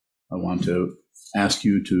I want to ask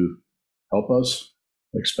you to help us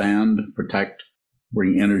expand, protect,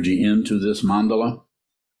 bring energy into this mandala.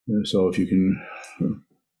 So if you can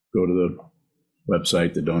go to the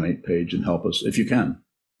website, the donate page, and help us if you can.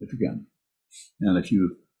 And if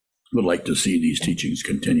you would like to see these teachings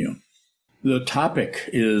continue. The topic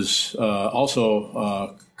is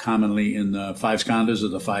also commonly in the five skandhas, or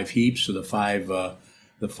the five heaps, or the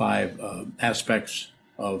five aspects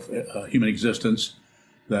of human existence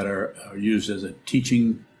that are used as a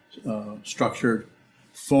teaching structure,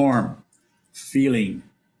 form, feeling,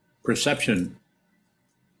 perception,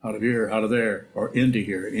 out of here, out of there, or into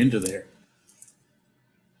here, into there.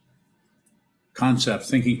 Concept,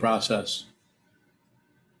 thinking process.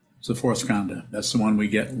 It's the fourth skandha. That's the one we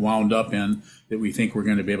get wound up in, that we think we're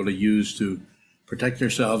going to be able to use to protect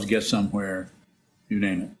ourselves, get somewhere, you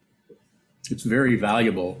name it. It's very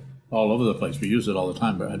valuable all over the place. We use it all the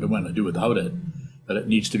time, but I don't want to do without it. But it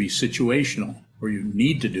needs to be situational, where you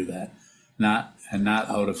need to do that, not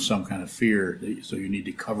out of some kind of fear. So you need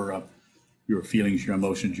to cover up your feelings, your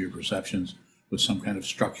emotions, your perceptions with some kind of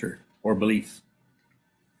structure or belief.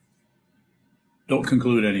 Don't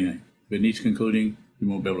conclude anything. If it needs concluding, you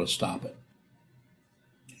won't be able to stop it.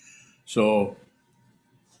 So,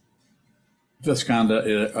 fifth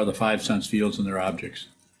skandha are the five sense fields and their objects.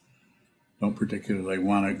 Don't particularly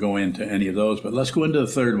want to go into any of those, but let's go into the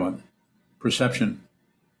third one, perception.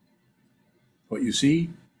 What you see,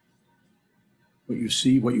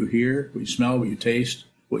 what you hear, what you smell, what you taste,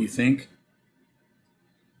 what you think.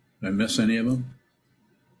 Did I miss any of them?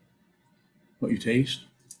 What you taste?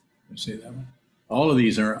 Did I say that one? All of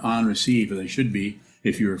these are on receive, or they should be,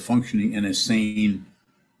 if you're functioning in a sane,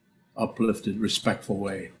 uplifted, respectful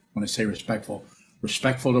way. When I say respectful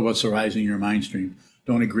to what's arising in your mind stream.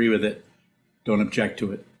 Don't agree with it, don't object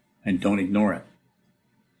to it, and don't ignore it.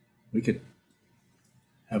 We could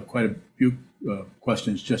have quite a few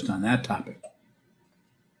questions just on that topic.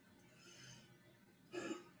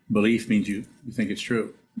 Belief means you think it's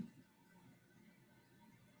true.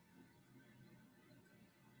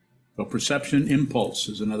 So perception impulse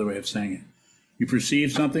is another way of saying it. You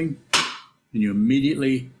perceive something and you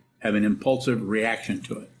immediately have an impulsive reaction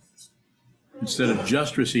to it. Instead of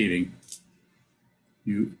just receiving,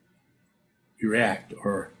 you react,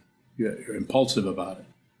 or you're impulsive about it.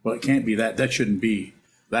 Well, it can't be that. That shouldn't be.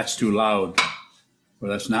 That's too loud, or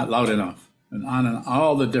that's not loud enough. And on and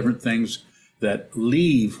all the different things that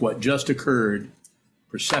leave what just occurred,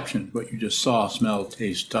 perception, what you just saw, smelled,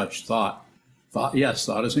 taste, touch, thought. Thought, yes,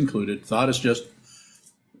 thought is included. Thought is just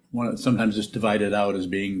sometimes it's divided out as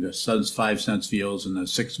being the sun's five sense fields and the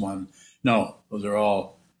sixth one. No, those are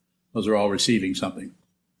all receiving something.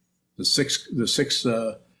 The sixth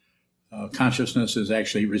consciousness is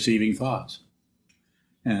actually receiving thoughts,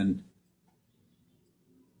 and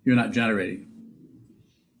you're not generating them,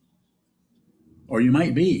 or you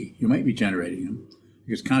might be generating them,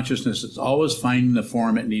 because consciousness is always finding the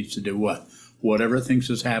form it needs to do what. Whatever it thinks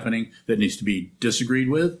is happening that needs to be disagreed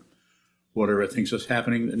with, whatever it thinks is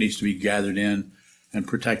happening that needs to be gathered in and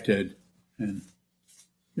protected, and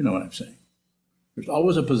you know what I'm saying. There's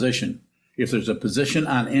always a position. If there's a position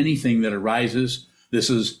on anything that arises,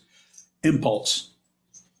 this is impulse.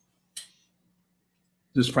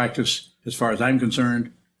 This practice, as far as I'm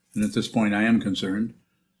concerned, and at this point I am concerned,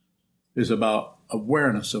 is about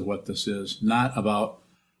awareness of what this is, not about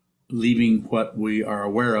leaving what we are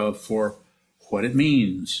aware of for what it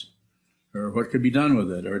means, or what could be done with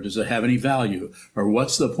it, or does it have any value, or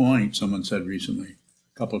what's the point? Someone said recently,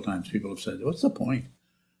 a couple of times people have said, what's the point?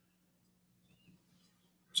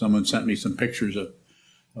 Someone sent me some pictures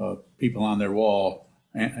of people on their wall,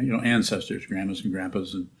 ancestors, grandmas and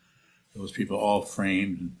grandpas, and those people all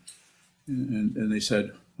framed, and they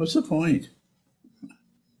said, what's the point?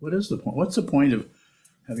 What is the point? What's the point of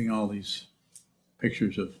having all these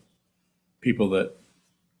pictures of people that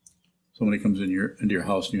somebody comes into your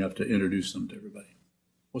house and you have to introduce them to everybody?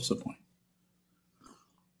 What's the point?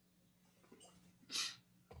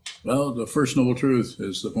 Well, the first noble truth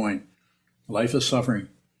is the point. Life is suffering.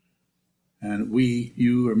 And we,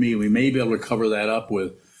 you or me, we may be able to cover that up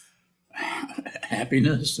with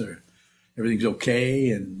happiness, or everything's okay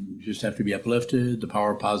and you just have to be uplifted, the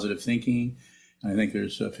power of positive thinking. And I think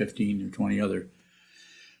there's 15 or 20 other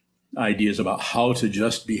ideas about how to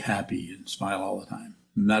just be happy and smile all the time.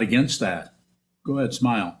 I'm not against that. Go ahead,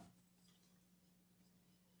 smile.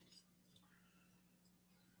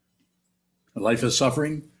 Life is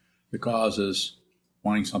suffering. The cause is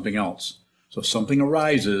wanting something else. So something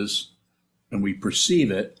arises, and we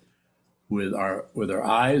perceive it with our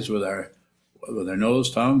eyes, with our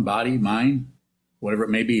nose, tongue, body, mind, whatever it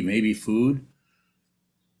may be. Maybe food.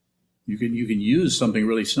 You can use something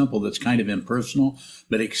really simple that's kind of impersonal,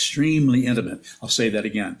 but extremely intimate. I'll say that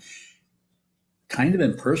again. Kind of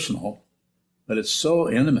impersonal, but it's so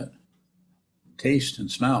intimate. Taste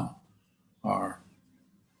and smell are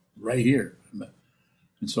right here.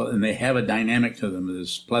 And they have a dynamic to them that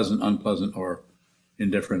is pleasant, unpleasant, or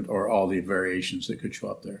indifferent, or all the variations that could show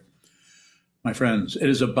up there. My friends, it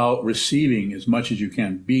is about receiving as much as you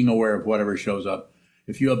can, being aware of whatever shows up.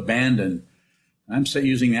 If you abandon, I'm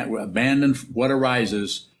using that word, abandon what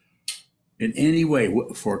arises in any way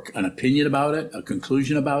for an opinion about it, a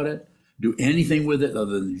conclusion about it, do anything with it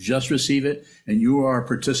other than just receive it, and you are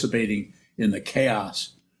participating in the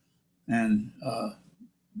chaos and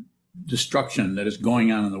destruction that is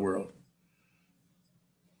going on in the world.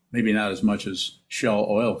 Maybe not as much as Shell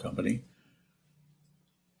Oil Company,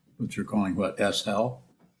 which you're calling what, Hell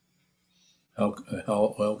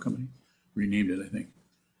Oil Company? Renamed it, I think.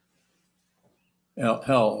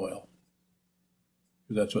 Hell Oil.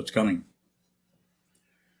 That's what's coming.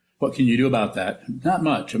 What can you do about that? Not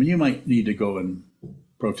much. I mean, you might need to go and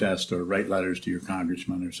protest or write letters to your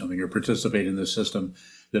congressman or something, or participate in this system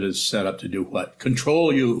that is set up to do what?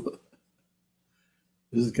 Control you.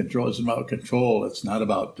 This is control. It's about control. It's not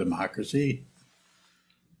about democracy.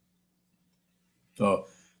 So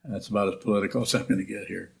that's about as political as I'm going to get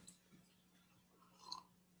here.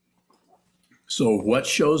 So what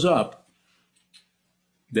shows up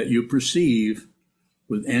that you perceive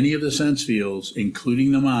with any of the sense fields,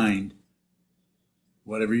 including the mind,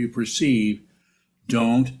 whatever you perceive,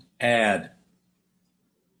 don't add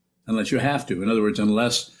unless you have to. In other words,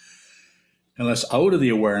 unless out of the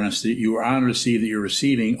awareness that you are on receive that you're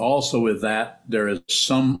receiving, also with that, there is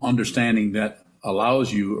some understanding that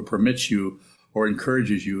allows you or permits you or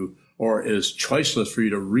encourages you or is choiceless for you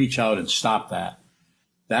to reach out and stop that.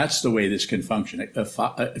 That's the way this can function. It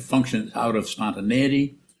functions out of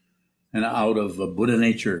spontaneity and out of Buddha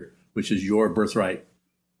nature, which is your birthright.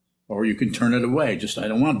 Or you can turn it away. I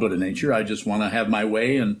don't want Buddha nature. I just want to have my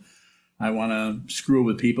way, and I want to screw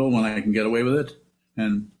with people when I can get away with it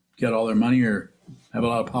and get all their money or have a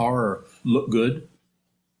lot of power or look good,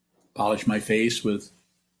 polish my face with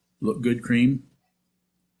look good cream.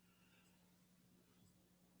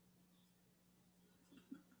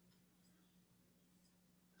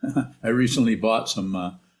 I recently bought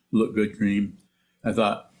some look good cream. I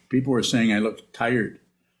thought people were saying I looked tired.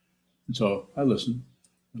 And so I listened.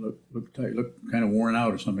 I looked tired, looked kind of worn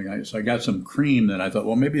out or something. So I got some cream that I thought,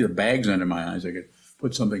 well, maybe the bag's under my eyes. I could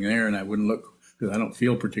put something there and I wouldn't look, because I don't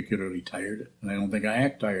feel particularly tired. And I don't think I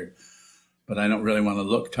act tired. But I don't really want to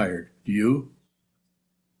look tired. Do you?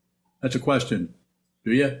 That's a question.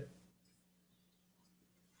 Do you?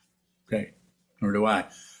 Okay. Nor do I.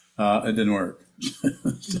 It didn't work.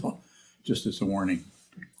 So just as a warning,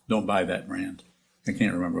 don't buy that brand. I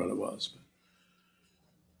can't remember what it was.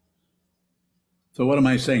 So what am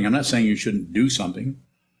I saying? I'm not saying you shouldn't do something,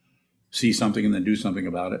 see something and then do something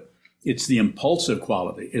about it. It's the impulsive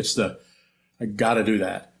quality. It's the, I got to do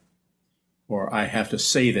that. Or I have to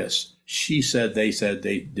say this. She said, they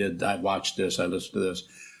did, I watched this, I listened to this,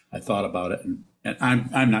 I thought about it, and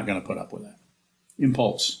I'm not going to put up with that.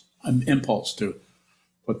 Impulse. Impulse to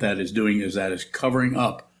what that is doing is that is covering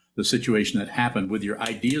up the situation that happened with your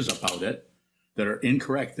ideas about it that are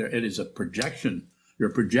incorrect. It is a projection. You're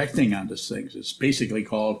projecting onto things. It's basically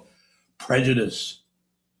called prejudice.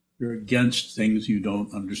 You're against things you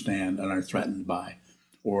don't understand and are threatened by.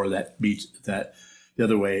 Or that beats that. The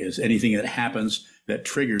other way is anything that happens that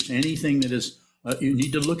triggers anything that is, you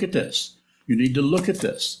need to look at this. You need to look at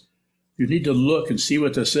this. You need to look and see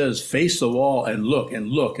what this is. Face the wall and look and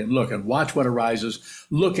look and look and watch what arises.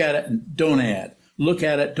 Look at it and don't add. Look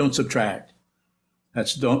at it, don't subtract.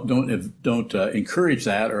 That's don't encourage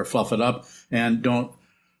that or fluff it up, and don't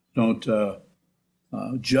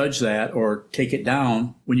judge that or take it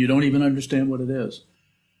down when you don't even understand what it is.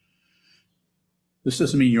 This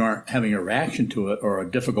doesn't mean you aren't having a reaction to it or a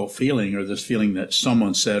difficult feeling or this feeling that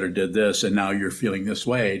someone said or did this and now you're feeling this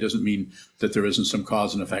way. It doesn't mean that there isn't some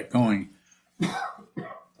cause and effect going.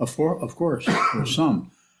 Of course, there's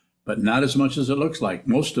some, but not as much as it looks like.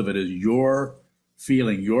 Most of it is your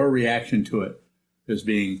feeling, your reaction to it is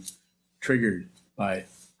being triggered by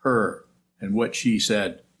her and what she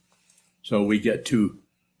said. So we get to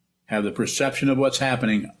have the perception of what's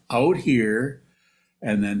happening out here.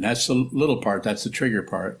 And then that's the little part, that's the trigger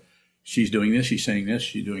part. She's doing this, she's saying this,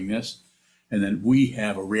 she's doing this. And then we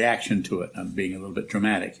have a reaction to it. I'm being a little bit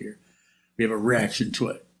dramatic here. We have a reaction to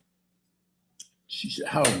it. She said,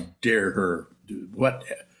 how dare her do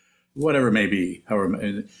whatever it may be. However,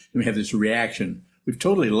 and we have this reaction. We've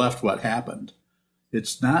totally left what happened.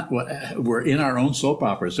 It's not what we're in our own soap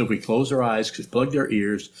operas. If we close our eyes, plugged our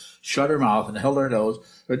ears, shut our mouth, and held our nose,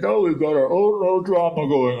 and now we've got our own little drama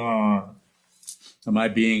going on. Am I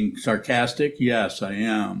being sarcastic? Yes, I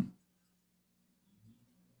am.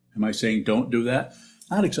 Am I saying don't do that?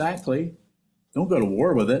 Not exactly. Don't go to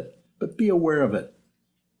war with it, but be aware of it.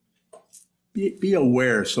 Be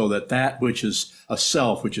aware so that that which is a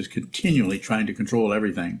self, which is continually trying to control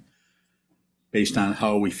everything based on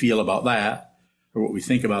how we feel about that or what we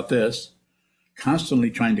think about this,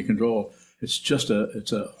 constantly trying to control, it's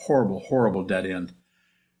a horrible, horrible dead end.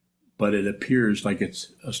 But it appears like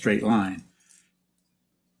it's a straight line.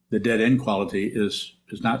 The dead end quality is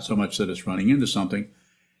not so much that it's running into something,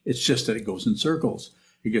 it's just that it goes in circles.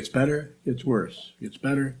 It gets better, it gets worse. It gets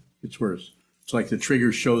better, it gets worse. It's like the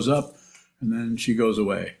trigger shows up and then she goes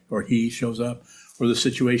away, or he shows up, or the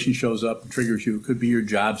situation shows up and triggers you. It could be your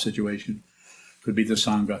job situation, could be the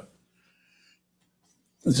Sangha.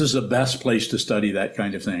 This is the best place to study that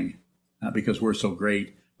kind of thing, not because we're so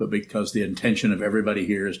great, but because the intention of everybody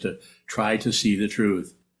here is to try to see the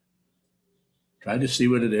truth. Try to see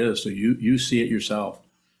what it is so you see it yourself.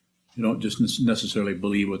 You don't just necessarily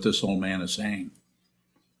believe what this old man is saying.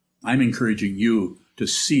 I'm encouraging you to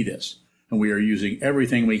see this, and we are using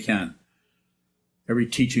everything we can, every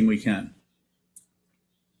teaching we can.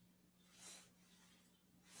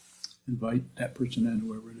 Invite that person in,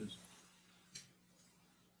 whoever it is.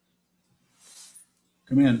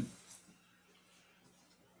 Come in.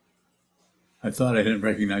 I thought I didn't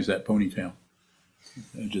recognize that ponytail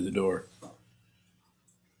at the edge of the door.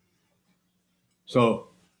 So,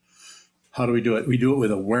 how do we do it? We do it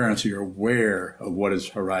with awareness. You're aware of what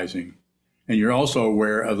is arising. And you're also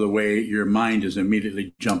aware of the way your mind is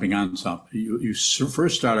immediately jumping on something. You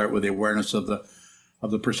first start out with the awareness of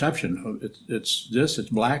the perception. It's this, it's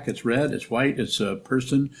black, it's red, it's white, it's a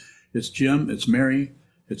person, it's Jim, it's Mary,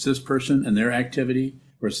 it's this person and their activity,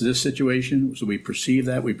 or it's this situation. So we perceive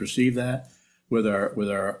that with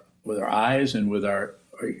our eyes and with our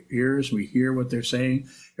ears. We hear what they're saying.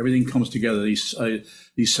 Everything comes together. These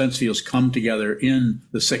sense fields come together in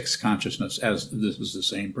the sixth consciousness as this is the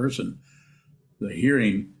same person. The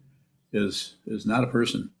hearing is not a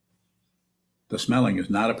person. The smelling is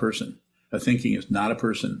not a person. The thinking is not a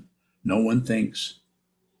person. No one thinks.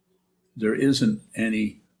 There isn't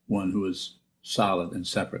anyone who is solid and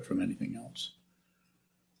separate from anything else.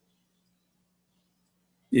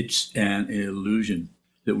 It's an illusion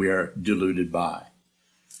that we are deluded by.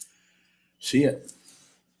 See it.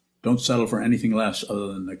 Don't settle for anything less other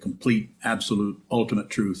than the complete, absolute, ultimate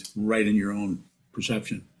truth right in your own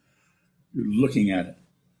perception. You're looking at it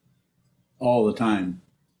all the time.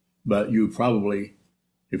 But you probably,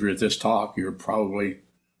 if you're at this talk, you're probably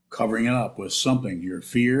covering it up with something. Your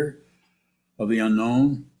fear of the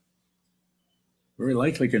unknown very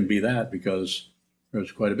likely can be that, because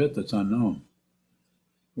there's quite a bit that's unknown.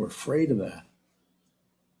 We're afraid of that.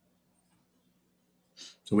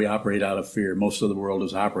 So we operate out of fear. Most of the world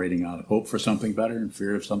is operating out of hope for something better and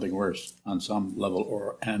fear of something worse on some level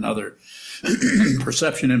or another.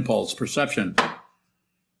 Perception, impulse, perception.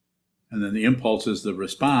 And then the impulse is the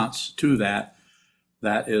response to that.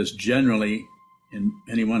 That is generally, in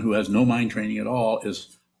anyone who has no mind training at all,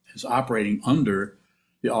 is operating under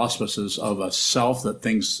the auspices of a self that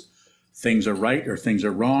thinks things are right or things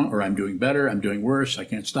are wrong, or I'm doing better, I'm doing worse, I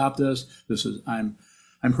can't stop this.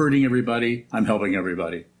 I'm hurting everybody, I'm helping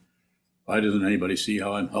everybody. Why doesn't anybody see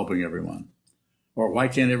how I'm helping everyone? Or why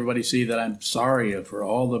can't everybody see that I'm sorry for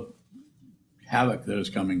all the havoc that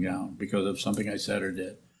is coming down because of something I said or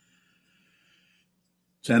did?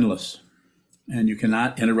 It's endless. And you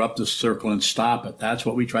cannot interrupt the circle and stop it. That's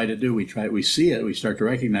what we try to do. We see it, we start to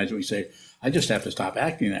recognize it, we say, I just have to stop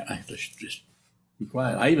acting that. I have to just be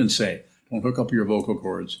quiet. I even say, don't hook up your vocal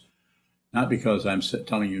cords. Not because I'm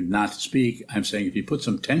telling you not to speak. I'm saying if you put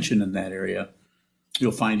some tension in that area,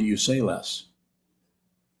 you'll find that you say less.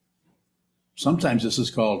 Sometimes this is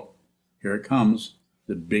called, here it comes,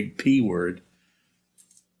 the big P word,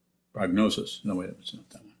 prognosis. No, wait, it's not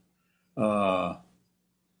that one.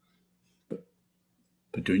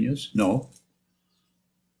 Petunias? No.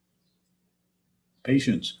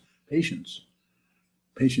 Patience. Patience.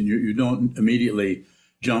 Patience. You don't immediately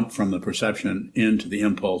jump from the perception into the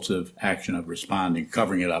impulsive action of responding,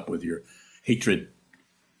 covering it up with your hatred,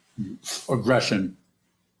 aggression.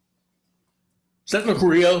 Does that look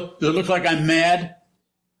real? Does it look like I'm mad?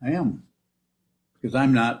 I am. Because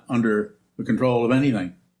I'm not under the control of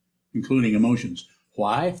anything, including emotions.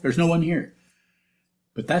 Why? There's no one here.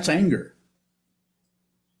 But that's anger.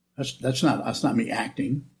 That's not me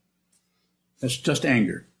acting. That's just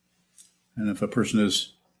anger. And if a person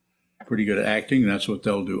is pretty good at acting, that's what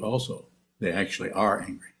they'll do also. They actually are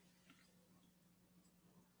angry.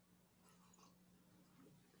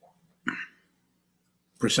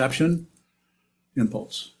 Perception,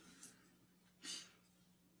 impulse.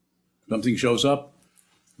 Something shows up,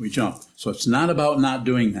 we jump. So it's not about not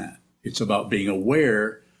doing that. It's about being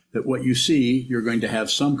aware that what you see, you're going to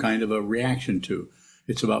have some kind of a reaction to.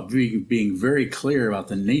 It's about being very clear about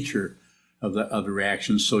the nature of the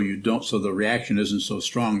reaction, so the reaction isn't so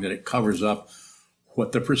strong that it covers up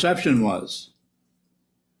what the perception was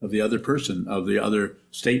of the other person, of the other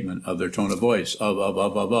statement, of their tone of voice,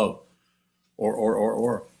 or.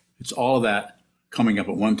 It's all of that coming up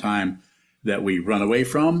at one time that we run away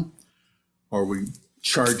from or we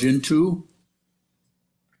charge into.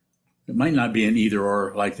 It might not be an either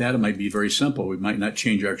or like that. It might be very simple. We might not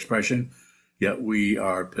change our expression, yet we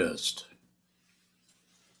are pissed.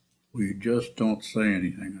 We just don't say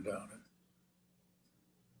anything about it.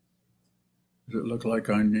 Does it look like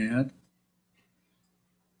I'm mad?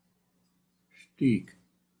 Speak.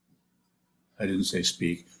 I didn't say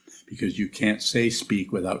speak, because you can't say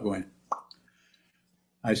speak without going.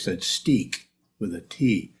 I said steak with a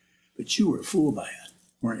T, but you were fooled by it,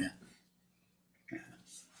 weren't you?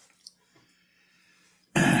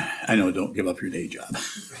 I know, don't give up your day job.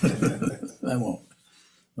 I won't.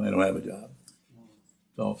 I don't have a job.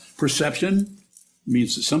 So perception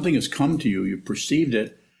means that something has come to you, you've perceived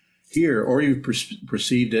it here, or you've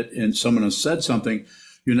perceived it and someone has said something.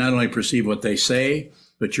 You not only perceive what they say,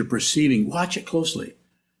 but you're perceiving, watch it closely.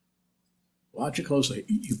 Watch it closely.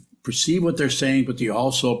 You perceive what they're saying, but you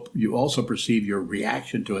also perceive your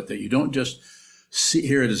reaction to it, that you don't just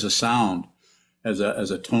hear it as a sound, as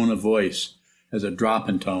a tone of voice, as a drop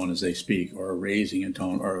in tone as they speak, or a raising in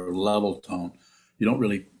tone, or a level tone. You don't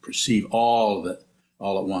really perceive all of it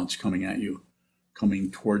all at once coming at you,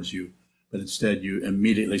 coming towards you, but instead you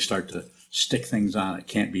immediately start to stick things on. It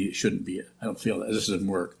can't be, it shouldn't be. I don't feel that. This doesn't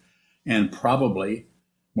work. And probably,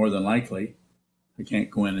 more than likely, I can't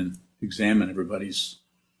go in and examine everybody's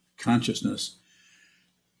consciousness,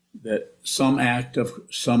 that some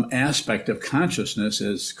aspect of consciousness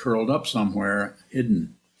is curled up somewhere,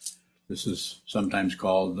 hidden. This is sometimes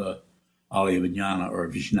called the Alaya Vijnana or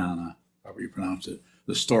Vijnana, however you pronounce it,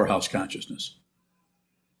 the storehouse consciousness.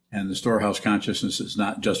 And the storehouse consciousness is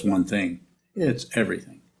not just one thing, it's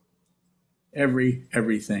everything.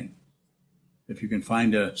 Everything. If you can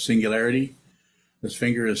find a singularity, this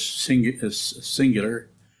finger is singular.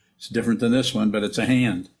 It's different than this one, but it's a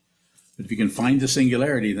hand. But if you can find the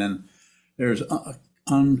singularity, then there's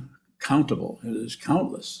uncountable, it is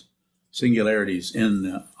countless singularities in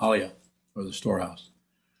the Alaya, or the storehouse.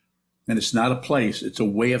 And it's not a place, it's a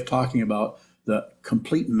way of talking about the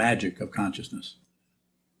complete magic of consciousness.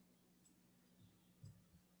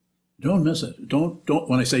 Don't miss it. Don't,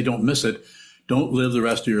 when I say don't miss it, don't live the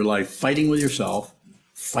rest of your life fighting with yourself,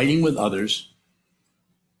 fighting with others,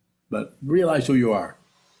 but realize who you are.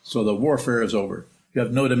 So the warfare is over. You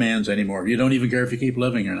have no demands anymore. You don't even care if you keep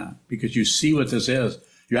living or not, because you see what this is.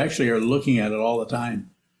 You actually are looking at it all the time.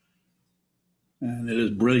 And it is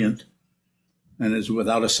brilliant. And it's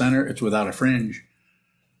without a center, it's without a fringe.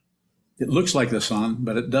 It looks like the sun,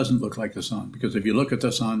 but it doesn't look like the sun, because if you look at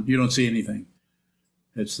the sun, you don't see anything.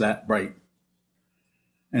 It's that bright.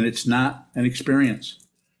 And it's not an experience.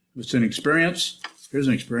 If it's an experience, here's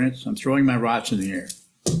an experience. I'm throwing my rocks in the air.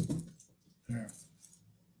 There.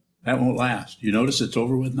 That won't last. You notice it's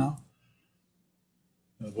over with now?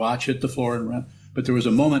 The watch hit the floor and run. But there was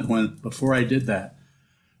a moment when, before I did that,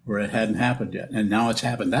 where it hadn't happened yet, and now it's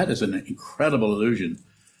happened. That is an incredible illusion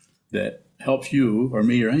that helps you or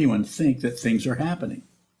me or anyone think that things are happening.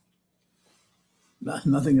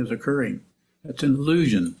 Nothing is occurring. That's an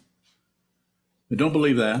illusion. But don't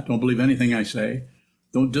believe that. Don't believe anything I say.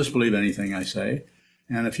 Don't disbelieve anything I say.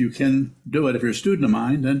 And if you can do it, if you're a student of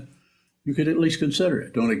mine, then you could at least consider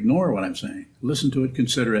it. Don't ignore what I'm saying. Listen to it,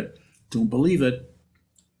 consider it. Don't believe it.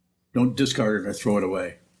 Don't discard it or throw it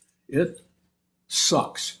away. It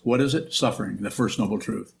sucks. What is it? Suffering, the first noble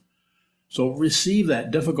truth. So receive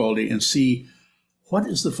that difficulty and see, what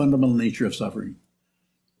is the fundamental nature of suffering?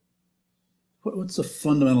 What's the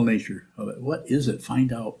fundamental nature of it? What is it?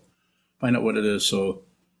 Find out. Find out what it is. So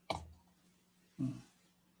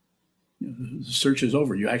the search is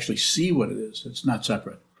over. You actually see what it is. It's not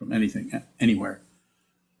separate from anything, anywhere.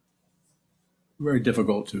 Very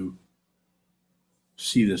difficult to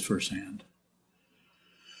see this firsthand.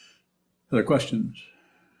 Other questions?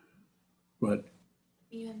 Go ahead.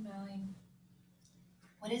 Ian Mowing,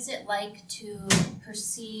 what is it like to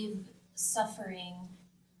perceive suffering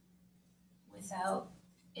without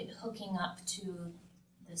it hooking up to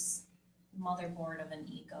this motherboard of an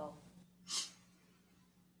ego?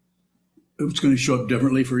 it's going to show up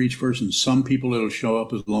differently for each person. Some people it'll show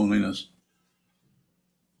up as loneliness.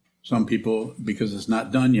 Some people, because it's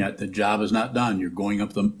not done yet, the job is not done. You're going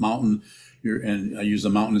up the mountain, and I use the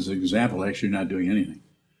mountain as an example. Actually, you're not doing anything.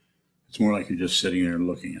 It's more like you're just sitting there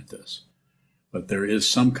looking at this. But there is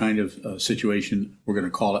some kind of situation, we're going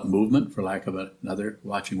to call it movement, for lack of another,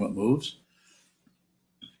 watching what moves.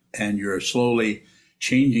 And you're slowly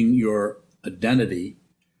changing your identity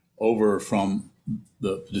over from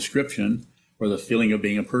the description or the feeling of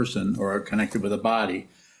being a person or connected with a body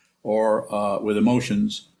or with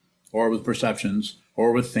emotions or with perceptions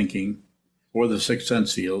or with thinking or the sixth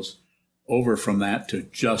sense feels, over from that to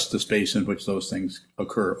just the space in which those things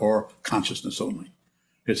occur, or consciousness only.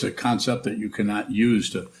 It's a concept that you cannot use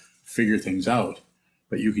to figure things out,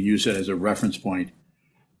 but you can use it as a reference point.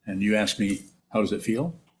 And you ask me, how does it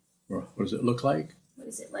feel? Or what does it look like? What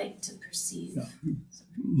is it like to perceive? Yeah.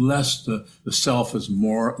 Less the self is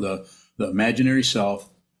more the imaginary self,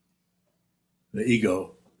 the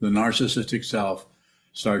ego, the narcissistic self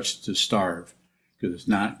starts to starve because it's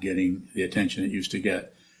not getting the attention it used to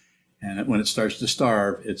get. And when it starts to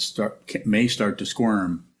starve, it may start to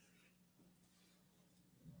squirm.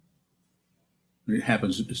 It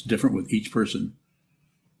happens, it's different with each person.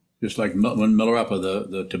 Just like when Milarepa,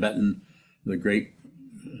 the Tibetan, the great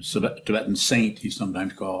Tibetan saint, he's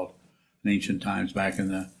sometimes called in ancient times, back in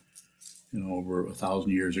the, over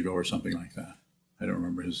 1,000 years ago or something like that. I don't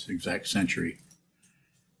remember his exact century,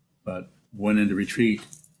 but went into retreat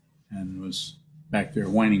and was back there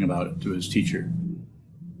whining about it to his teacher.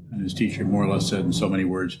 And his teacher more or less said in so many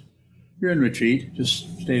words, "You're in retreat,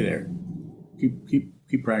 just stay there.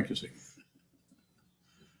 Keep practicing."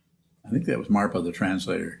 I think that was Marpa, the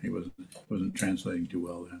translator. He wasn't translating too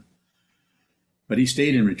well then. But he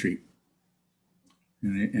stayed in retreat.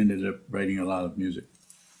 And he ended up writing a lot of music.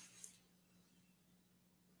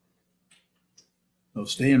 So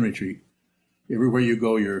stay in retreat. Everywhere you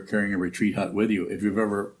go, you're carrying a retreat hut with you. If you've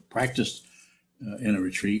ever practiced in a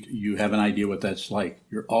retreat, you have an idea what that's like.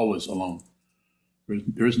 You're always alone.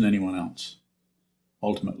 There isn't anyone else,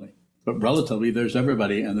 ultimately. But relatively, there's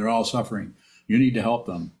everybody, and they're all suffering. You need to help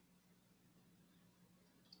them.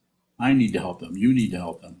 I need to help them. You need to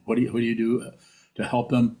help them. What do you do to help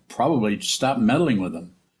them? Probably stop meddling with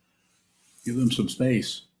them. Give them some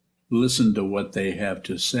space. Listen to what they have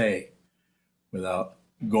to say without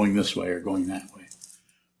going this way or going that way.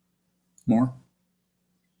 More?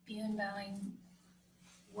 Beyond bowing,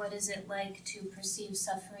 what is it like to perceive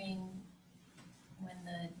suffering when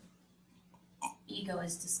the ego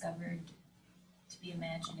is discovered to be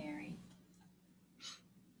imaginary?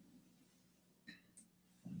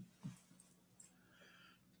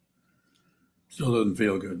 Still doesn't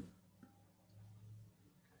feel good.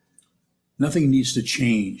 Nothing needs to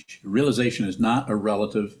change. Realization is not a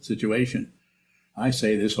relative situation. I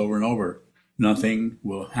say this over and over. Nothing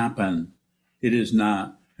will happen. It is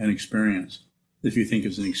not an experience. If you think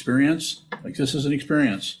it's an experience, like this is an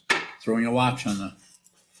experience, throwing a watch on the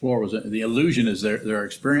floor was the illusion is their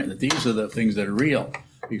experience, that these are the things that are real.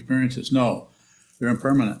 The experiences, no, they're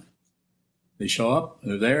impermanent. They show up,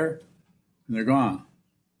 they're there, and they're gone.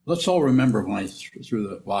 Let's all remember when I threw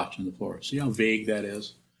the watch on the floor. See how vague that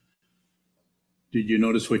is? Did you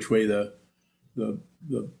notice which way the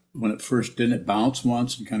when it first didn't it bounce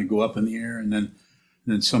once and kind of go up in the air, and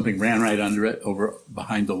then something ran right under it over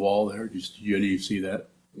behind the wall there? Did you see that?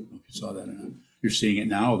 I don't know if you saw that or not. You're seeing it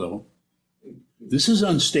now, though. This is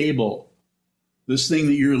unstable. This thing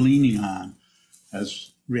that you're leaning on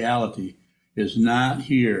as reality is not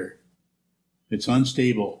here. It's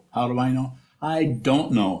unstable. How do I know? I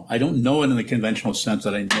don't know. I don't know it in the conventional sense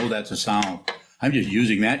that I know that's a sound. I'm just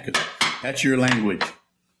using that because that's your language.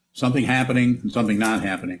 Something happening and something not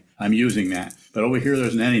happening. I'm using that. But over here, there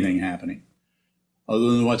isn't anything happening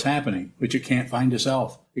other than what's happening, which it can't find a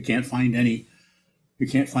self. It can't find any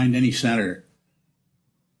center.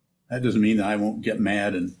 That doesn't mean that I won't get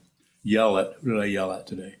mad and yell at, who did I yell at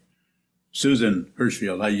today? Susan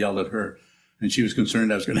Hirschfield. I yelled at her, and she was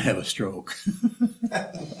concerned I was going to have a stroke.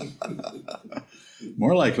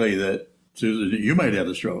 More likely that, Susan, you might have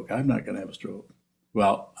a stroke. I'm not going to have a stroke.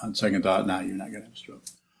 Well, on second thought, no, you're not going to have a stroke.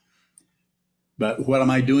 But what am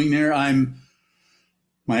I doing there?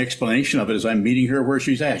 My explanation of it is I'm meeting her where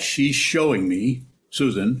she's at. She's showing me,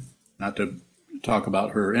 Susan, not to talk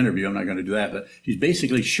about her interview, I'm not going to do that, but she's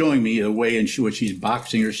basically showing me the way in which she's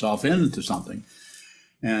boxing herself into something.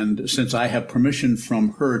 And since I have permission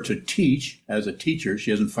from her to teach as a teacher,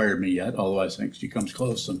 she hasn't fired me yet, although I think she comes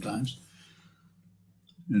close sometimes.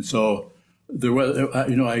 And so there was,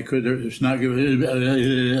 I could, it's not good.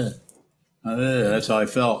 That's how I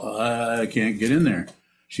felt. I can't get in there.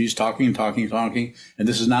 She's talking, talking, talking, and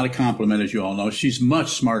this is not a compliment, as you all know. She's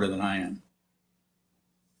much smarter than I am.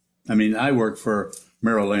 I mean, I worked for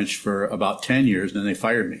Merrill Lynch for about 10 years, and then they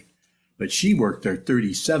fired me. But she worked there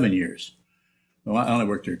 37 years. Well, I only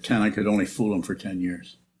worked there 10. I could only fool them for 10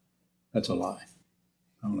 years. That's a lie.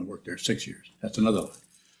 I only worked there 6 years. That's another lie.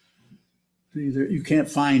 You can't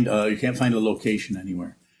find a location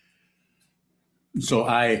anywhere. So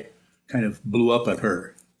I kind of blew up at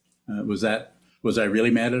her. Was I really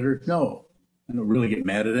mad at her? No, I don't really get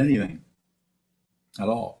mad at anything at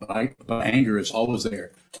all. But anger is always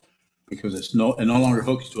there because it no longer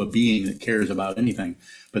hooks to a being that cares about anything.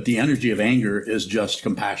 But the energy of anger is just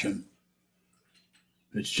compassion.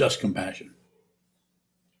 It's just compassion.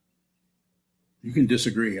 You can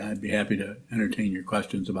disagree. I'd be happy to entertain your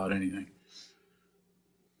questions about anything.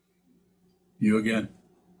 You again.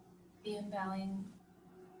 Being Bowing,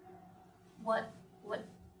 what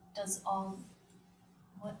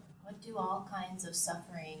do all kinds of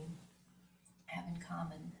suffering have in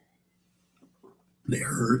common? They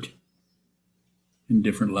hurt in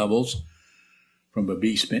different levels, from a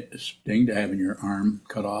bee sting to having your arm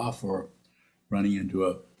cut off, or running into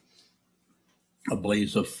a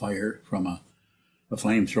blaze of fire from a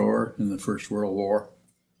flamethrower in the First World War,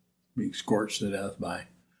 being scorched to death by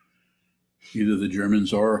either the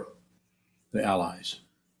Germans or the Allies.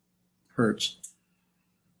 Hurts.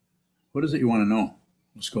 What is it you want to know?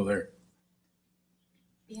 Let's go there.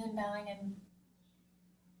 Being Bowing, I'm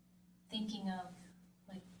thinking of,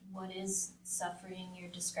 like, what is suffering?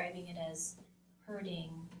 You're describing it as hurting.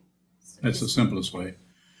 So That's the simplest way.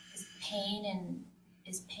 Is pain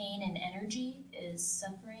and energy? Is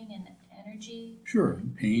suffering and energy? Sure.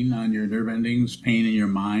 Pain on your nerve endings, pain in your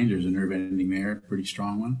mind. There's a nerve ending there, a pretty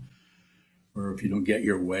strong one. Or if you don't get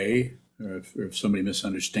your way, or if somebody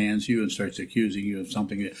misunderstands you and starts accusing you of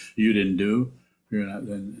something that you didn't do,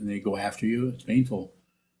 then they go after you. It's painful.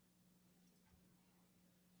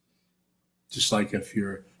 Just like if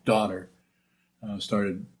your daughter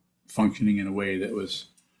started functioning in a way that was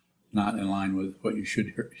not in line with what you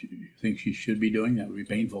think she should be doing, that would be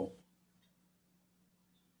painful.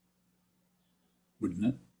 Wouldn't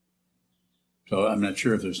it? So I'm not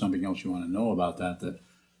sure if there's something else you want to know about that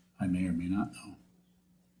I may or may not know.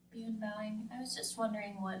 Being Bowing, I was just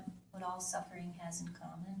wondering what all suffering has in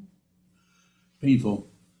common. Painful.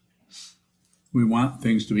 We want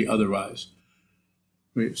things to be otherwise.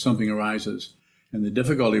 Something arises. And the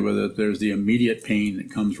difficulty with it, there's the immediate pain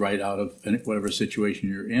that comes right out of whatever situation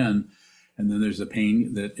you're in. And then there's the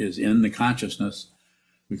pain that is in the consciousness,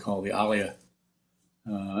 we call the alaya.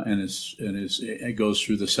 And it goes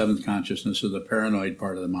through the seventh consciousness, or the paranoid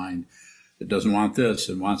part of the mind. It doesn't want this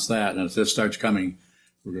and wants that. And if this starts coming,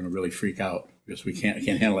 we're going to really freak out because we can't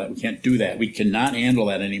handle that. We can't do that. We cannot handle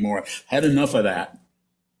that anymore. Had enough of that.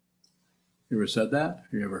 You ever said that?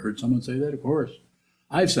 You ever heard someone say that? Of course.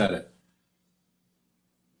 I've said it.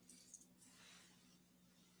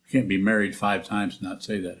 You can't be married 5 times and not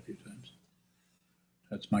say that a few times.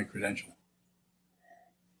 That's my credential.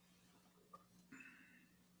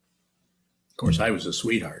 Of course, I was a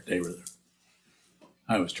sweetheart. They were there.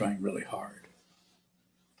 I was trying really hard.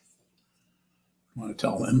 I want to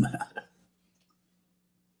tell them that.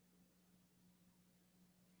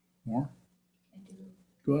 More? I do.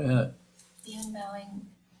 Go ahead. Being Bowing,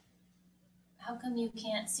 how come you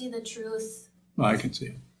can't see the truth? Well, I can see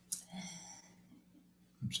it.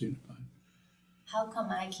 I'm seeing it fine. How come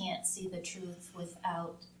I can't see the truth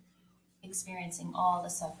without experiencing all the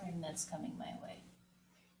suffering that's coming my way?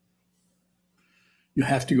 You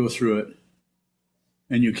have to go through it,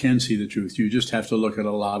 and you can see the truth. You just have to look at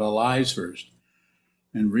a lot of lies first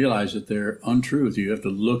and realize that they're untruth. You have to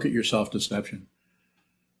look at your self-deception.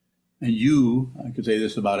 And I could say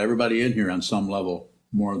this about everybody in here on some level,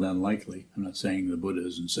 more than likely. I'm not saying the Buddha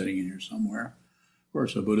isn't sitting in here somewhere. Of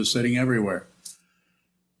course, the Buddha's sitting everywhere.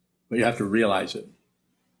 But you have to realize it.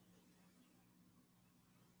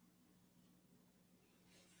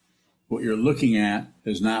 What you're looking at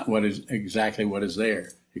is not exactly what is there.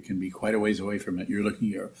 It can be quite a ways away from it. You're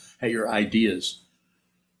looking at your ideas.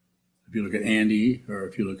 If you look at Andy, or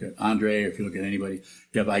if you look at Andre, or if you look at anybody,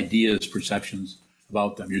 you have ideas, perceptions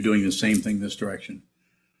about them. You're doing the same thing this direction.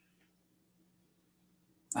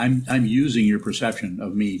 I'm using your perception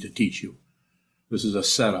of me to teach you. This is a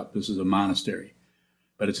setup. This is a monastery.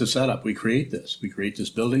 But it's a setup. We create this. We create this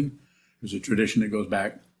building. There's a tradition that goes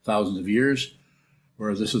back thousands of years,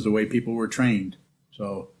 where this is the way people were trained.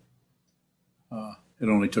 So it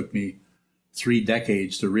only took me 3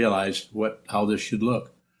 decades to realize how this should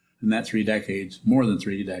look. And that 3 decades, more than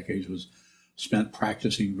 3 decades, was spent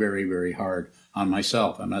practicing very, very hard on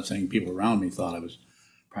myself. I'm not saying people around me thought I was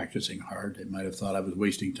practicing hard. They might have thought I was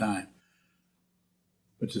wasting time.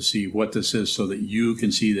 But to see what this is so that you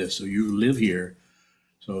can see this, so you live here,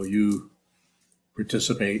 so you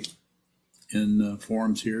participate in the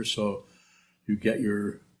forums here, so you get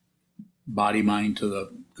your body mind to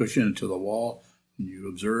the cushion and to the wall, and you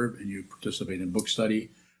observe and you participate in book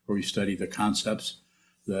study, where we study the concepts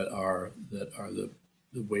that are the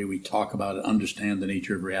way we talk about and understand the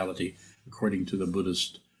nature of reality according to the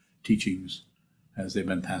Buddhist teachings as they've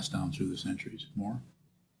been passed down through the centuries. More?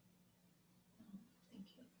 Thank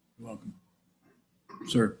you. You're welcome.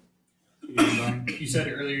 Sir? You said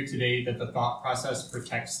earlier today that the thought process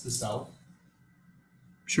protects the self.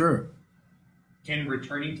 Sure. Can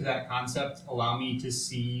returning to that concept allow me to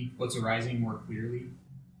see what's arising more clearly?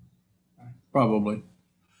 Probably.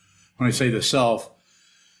 When I say the self,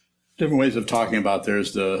 different ways of talking about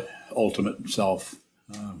there's the ultimate self,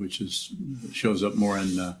 which shows up more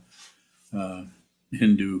in the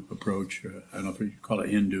Hindu approach. I don't know if you call it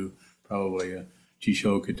Hindu, probably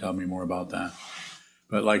Jisho could tell me more about that.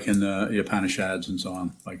 But like in the Upanishads and so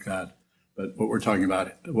on, like that. But what we're talking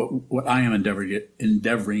about, what I am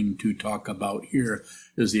endeavoring to talk about here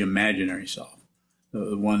is the imaginary self,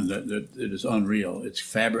 the one that is unreal. It's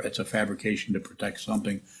a fabrication to protect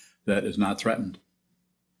something that is not threatened.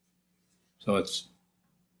 So it's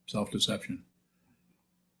self-deception.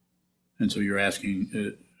 And so you're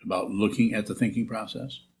asking about looking at the thinking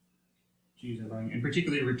process? And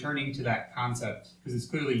particularly returning to that concept, because it's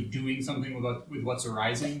clearly doing something with what's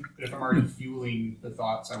arising. But if I'm already fueling the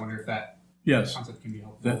thoughts, I wonder if that concept can be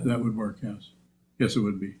helpful. That would work, yes. Yes, it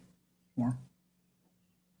would be. More?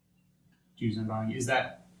 Is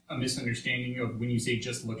that a misunderstanding of when you say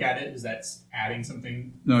just look at it? Is that adding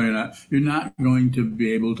something? No, you're not. You're not going to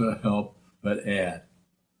be able to help but add.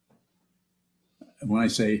 When I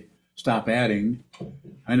say stop adding,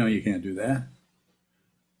 I know you can't do that.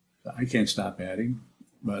 I can't stop adding,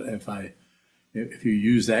 but if you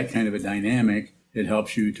use that kind of a dynamic, it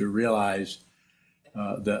helps you to realize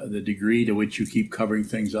the degree to which you keep covering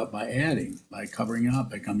things up by adding, by covering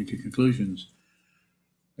up, by coming to conclusions,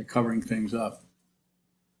 by covering things up.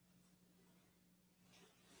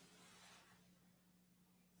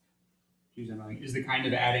 Is the kind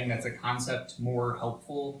of adding that's a concept more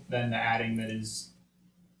helpful than the adding that is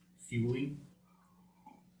fueling?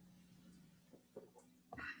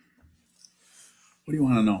 What do you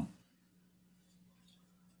want to know?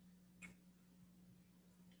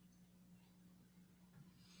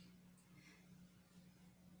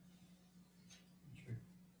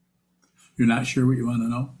 You're not sure what you want to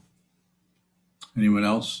know? Anyone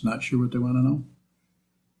else not sure what they want to know?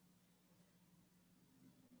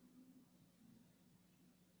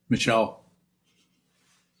 Michelle.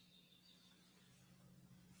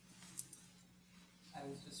 I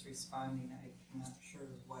was just responding. I'm not sure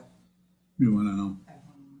what You want to know? I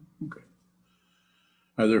want to know. Okay.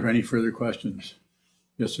 Are there any further questions?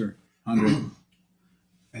 Yes, sir. Andre.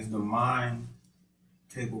 Is the mind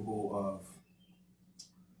capable of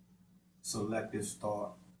selective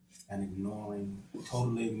thought and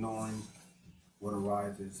totally ignoring what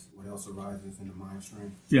else arises in the mind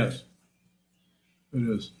stream? Yes, it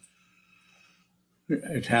is.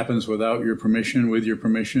 It happens without your permission, with your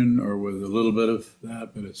permission, or with a little bit of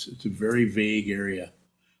that, but it's a very vague area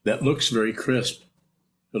that looks very crisp.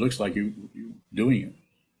 It looks like you're doing it.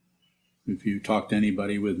 If you talk to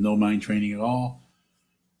anybody with no mind training at all,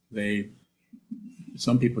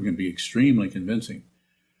 some people can be extremely convincing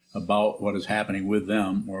about what is happening with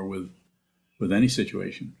them or with any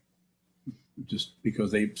situation, just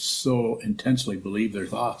because they so intensely believe their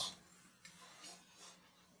thoughts.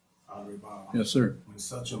 Yes, sir. When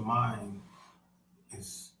such a mind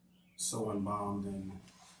is so embalmed and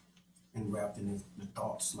enwrapped in the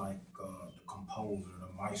thoughts, like the composer,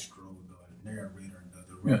 the maestro, the narrator,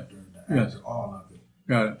 the director, the actor, all of it.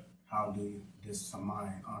 Got it. How do this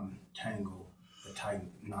mind untangle the tight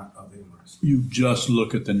knot of ignorance? You just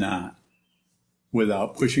look at the knot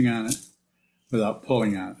without pushing on it, without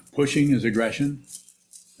pulling on it. Pushing is aggression,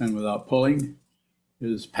 and without pulling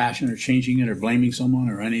is passion or changing it or blaming someone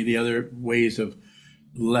or any of the other ways of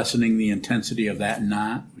lessening the intensity of that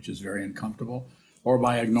knot, which is very uncomfortable, or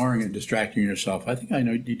by ignoring it, distracting yourself. I think I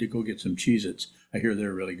need to go get some Cheez-Its. I hear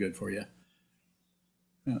they're really good for you.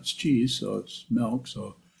 It's cheese, so it's milk.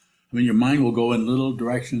 So, I mean, your mind will go in little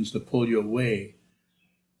directions to pull you away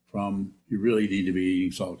from, you really need to be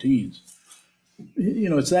eating saltines. You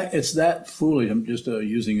know, it's that foolish. I'm just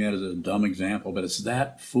using that as a dumb example, but it's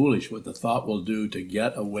that foolish what the thought will do to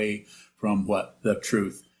get away from what? The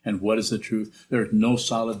truth. And what is the truth? There's no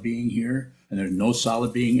solid being here, and there's no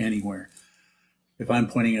solid being anywhere. If I'm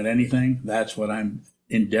pointing at anything, that's what I'm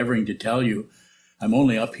endeavoring to tell you. I'm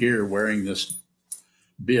only up here wearing this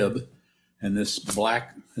bib and this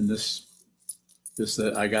black and this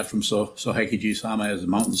that I got from SokukoJi Sama as a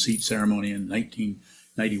mountain seat ceremony in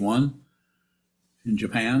 1991 in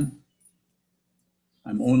Japan.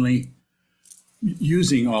 I'm only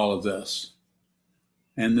using all of this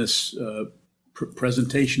and this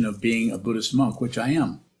presentation of being a Buddhist monk, which I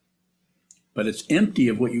am. But it's empty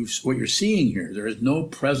of what you're seeing here. There is no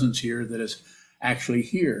presence here that is actually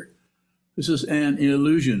here. This is an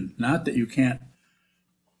illusion, not that you can't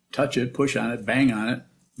touch it, push on it, bang on it,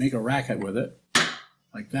 make a racket with it,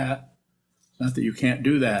 like that. It's not that you can't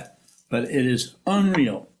do that, but it is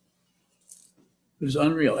unreal. It is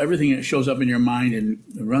unreal. Everything that shows up in your mind and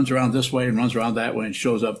runs around this way and runs around that way and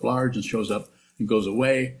shows up large and shows up and goes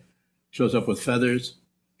away, shows up with feathers,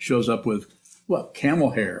 shows up with, what,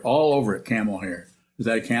 camel hair, all over it, camel hair. Is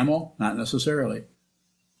that a camel? Not necessarily.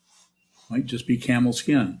 Might just be camel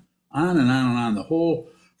skin. On and on and on. The whole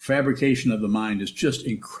fabrication of the mind is just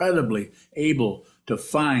incredibly able to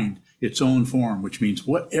find its own form, which means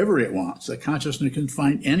whatever it wants. The consciousness can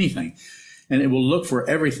find anything, and it will look for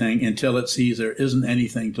everything until it sees there isn't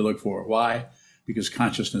anything to look for. Why? Because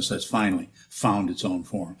consciousness has finally found its own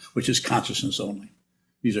form, which is consciousness only.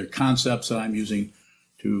 These are concepts that I'm using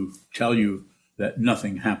to tell you that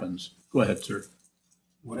nothing happens. Go ahead, sir.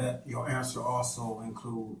 Would your answer also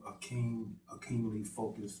include a keenly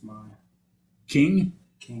focused mind? King?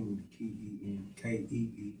 King, K-E-N,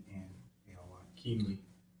 K-E-E-N-L-Y. Keenly.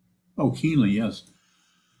 Oh, keenly, yes.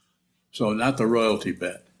 So not the royalty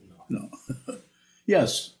bet. No.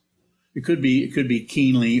 Yes, it could be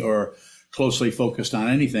keenly or closely focused on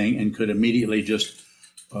anything and could immediately just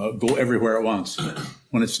go everywhere at once.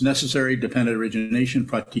 When it's necessary, dependent origination,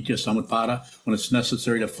 pratitya samutpada, when it's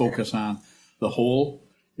necessary to focus on the whole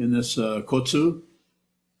in this kotsu,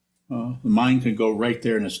 the mind can go right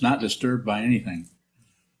there and it's not disturbed by anything.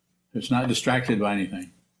 It's not distracted by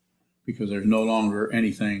anything because there's no longer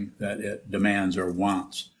anything that it demands or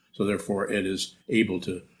wants. So therefore it is able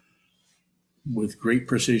to, with great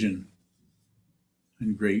precision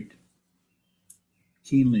and great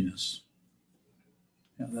keenliness.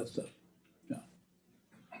 Yeah, that's the, yeah.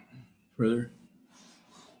 Further?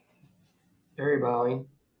 Terry bowing.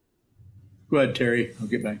 Go ahead, Terry. I'll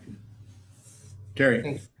get back to you.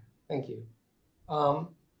 Terry. Thank you. Can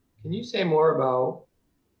you say more about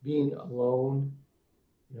being alone?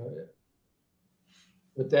 You know,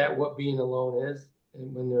 with that, what being alone is,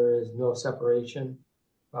 and when there is no separation.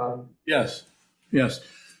 Yes, yes.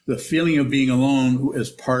 The feeling of being alone is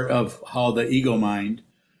part of how the ego mind,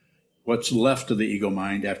 what's left of the ego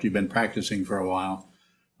mind after you've been practicing for a while,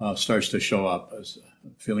 starts to show up as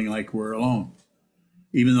feeling like we're alone,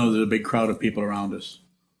 even though there's a big crowd of people around us.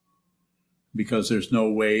 Because there's no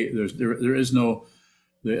way, there is no,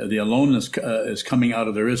 the aloneness is coming out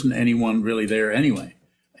of there isn't anyone really there anyway,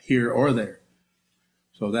 here or there.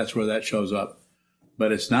 So that's where that shows up.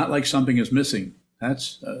 But it's not like something is missing.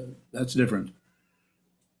 That's different.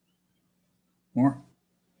 More?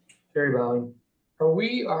 Terry bowing. Are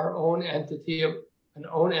we our own entity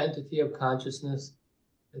of consciousness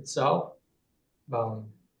itself?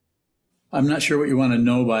 Bowing. I'm not sure what you want to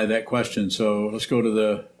know by that question, so let's go to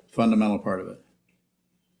the fundamental part of it.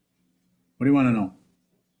 What do you want to know?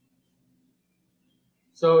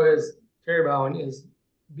 So is Terry bowing, is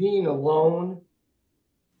being alone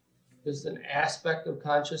just an aspect of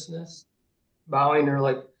consciousness? Bowing, or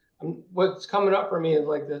like, what's coming up for me is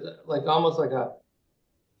like the, like almost like a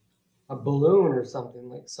balloon or something,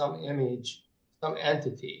 like some image, some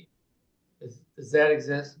entity. Does that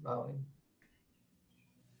exist, bowing?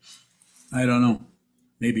 I don't know.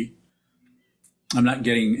 Maybe. I'm not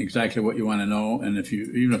getting exactly what you want to know, and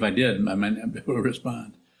even if I did, I might not be able to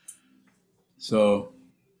respond. So,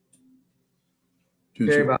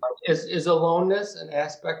 Very bowing. Is aloneness an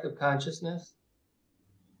aspect of consciousness?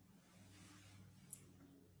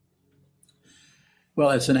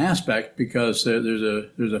 Well, it's an aspect because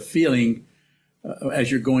there's a feeling as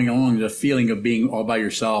you're going along, there's a feeling of being all by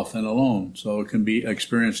yourself and alone. So it can be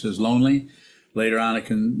experienced as lonely. Later on, it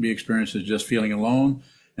can be experienced as just feeling alone.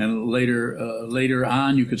 And later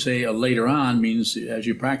on, you could say later on means as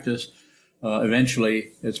you practice,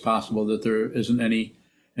 eventually it's possible that there isn't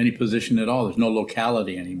any position at all. There's no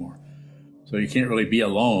locality anymore. So you can't really be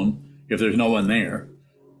alone if there's no one there.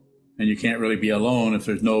 And you can't really be alone if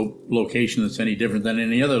there's no location that's any different than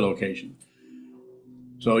any other location.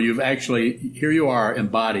 So you've actually, here you are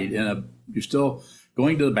embodied you're still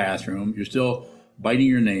going to the bathroom, you're still biting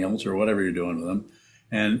your nails or whatever you're doing with them,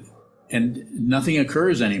 and nothing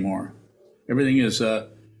occurs anymore. Everything is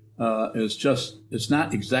is just, it's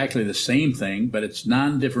not exactly the same thing, but it's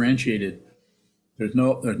non-differentiated. There's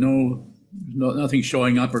nothing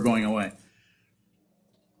showing up or going away.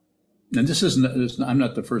 And I'm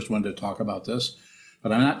not the first one to talk about this,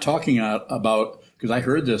 but I'm not talking about, because I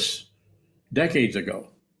heard this decades ago,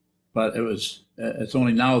 but it's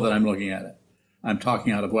only now that I'm looking at it. I'm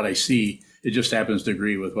talking out of what I see. It just happens to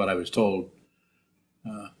agree with what I was told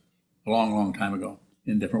a long, long time ago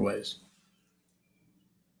in different ways.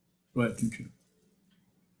 Go ahead, Junchu.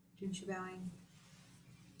 Junchu Bowing,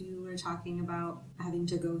 you were talking about having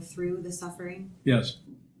to go through the suffering. Yes.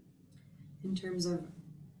 In terms of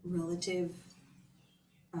relatively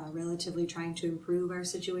trying to improve our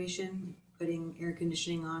situation, putting air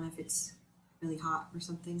conditioning on if it's really hot or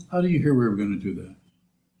something. How do you hear we were going to do that?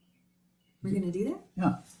 We're going to do that?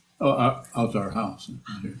 Yeah. Oh, out to our house.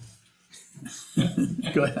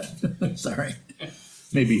 Go ahead. Sorry.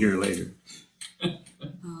 Maybe here later.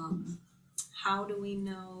 How do we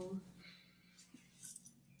know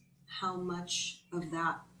how much of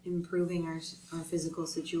that improving our physical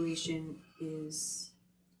situation is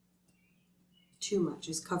too much,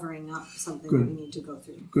 is covering up something that we need to go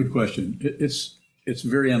through? Good question. It's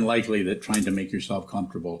very unlikely that trying to make yourself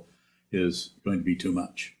comfortable is going to be too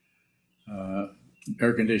much.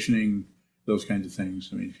 Air conditioning, those kinds of things.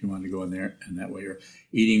 I mean, if you want to go in there in that way, or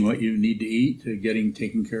eating what you need to eat, getting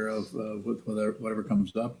taken care of with whatever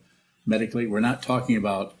comes up medically. We're not talking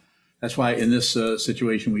about, that's why in this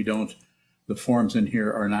situation the forms in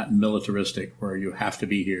here are not militaristic where you have to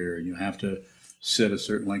be here and you have to sit a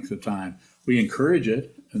certain length of time. We encourage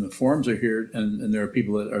it, and the forms are here, and there are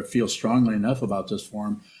people that feel strongly enough about this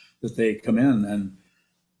form that they come in and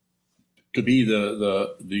to be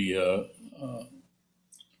the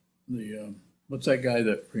what's that guy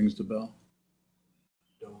that rings the bell?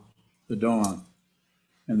 The Doan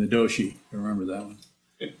and the Doshi. I remember that one.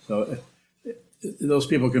 So those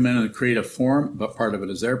people come in and create a form, but part of it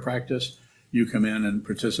is their practice. You come in and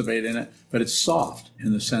participate in it, but it's soft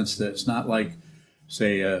in the sense that it's not like,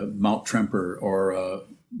 say, Mount Tremper or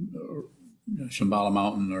Shambhala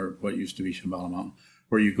Mountain, or what used to be Shambhala Mountain,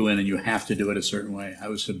 where you go in and you have to do it a certain way. I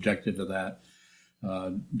was subjected to that.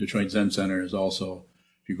 Detroit Zen Center is also,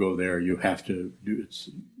 if you go there, you have to do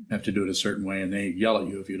it a certain way, and they yell at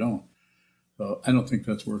you if you don't. So I don't think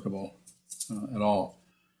that's workable at all.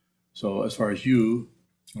 So as far as you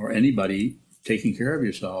or anybody taking care of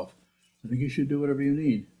yourself, I think you should do whatever you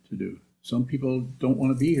need to do. Some people don't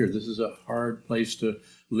want to be here. This is a hard place to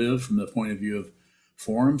live from the point of view of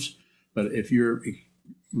forms. But if you're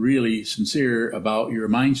really sincere about your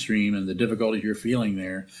mind stream and the difficulties you're feeling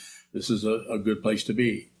there, this is a good place to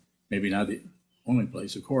be. Maybe not the only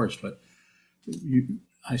place, of course, but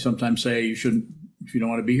I sometimes say you shouldn't, if you don't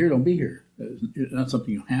want to be here, don't be here. It's not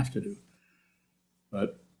something you have to do.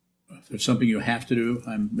 But if there's something you have to do,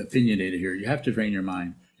 I'm opinionated here. You have to train your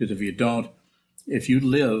mind, because if you don't, if you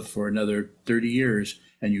live for another 30 years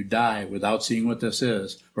and you die without seeing what this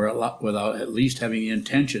is, or without at least having the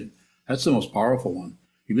intention, that's the most powerful one.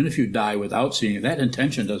 Even if you die without seeing it, that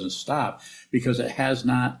intention doesn't stop, because it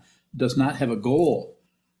does not have a goal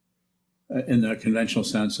in the conventional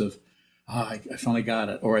sense of, I finally got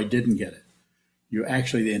it, or I didn't get it.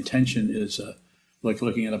 The intention is like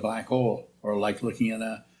looking at a black hole, or like looking in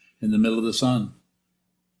the middle of the sun,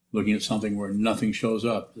 looking at something where nothing shows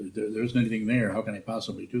up. There isn't anything there. How can I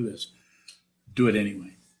possibly do this? Do it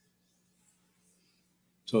anyway.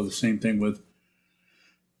 So the same thing with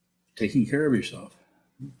taking care of yourself.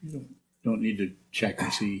 You don't need to check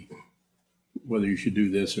and see whether you should do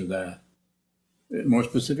this or that. More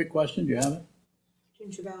specific question, do you have it?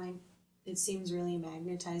 Junchu Bowing, it seems really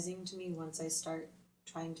magnetizing to me once I start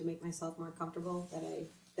trying to make myself more comfortable, that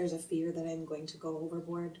there's a fear that I'm going to go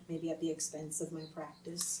overboard, maybe at the expense of my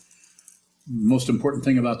practice. Most important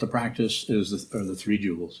thing about the practice are the three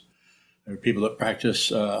jewels. There are people that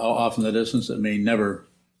practice off in the distance that may never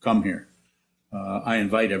come here. I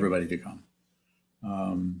invite everybody to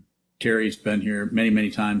come. Terry's been here many, many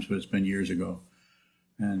times, but it's been years ago.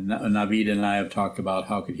 And Navid and I have talked about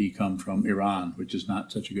how could he come from Iran, which is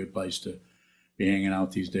not such a good place to be hanging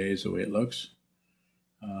out these days, the way it looks.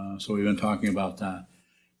 So we've been talking about that.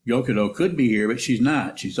 Yokodo could be here, but she's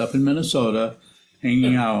not. She's up in Minnesota,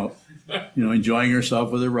 hanging out, enjoying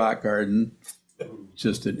herself with her rock garden.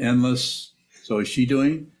 Just an endless. So is she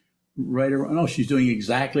doing right around? No, she's doing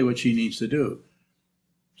exactly what she needs to do.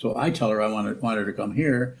 So I tell her I want her to come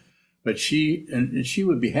here, but she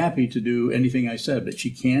would be happy to do anything I said, but she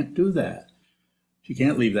can't do that. She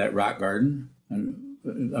can't leave that rock garden. And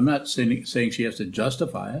I'm not saying she has to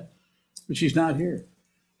justify it, but she's not here.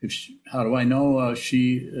 How do I know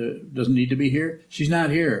she doesn't need to be here? She's not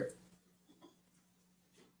here.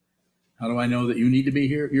 How do I know that you need to be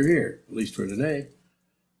here? You're here, at least for today.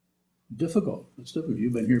 Difficult. It's difficult.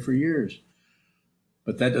 You've been here for years.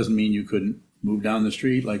 But that doesn't mean you couldn't move down the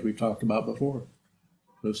street like we talked about before.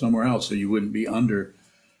 Live somewhere else so you wouldn't be under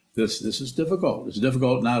this. This is difficult. It's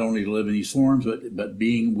difficult not only to live in these forms, but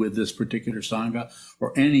being with this particular Sangha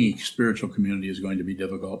or any spiritual community is going to be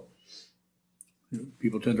difficult.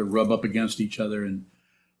 People tend to rub up against each other and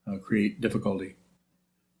create difficulty.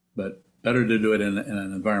 But better to do it in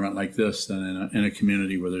an environment like this than in a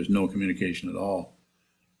community where there's no communication at all.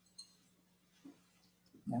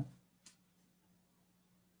 More?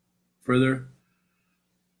 Further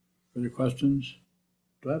questions?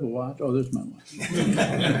 Do I have a watch? Oh, there's my watch.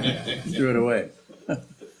 Threw it away.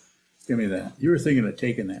 Give me that. You were thinking of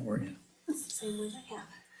taking that, weren't you? That's the same one I have.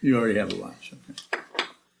 You already have a watch.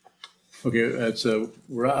 Okay,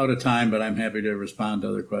 we're out of time, but I'm happy to respond to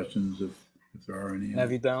other questions if there are any.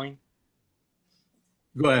 Navid bowing.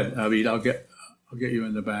 Go ahead, Navid. I'll get you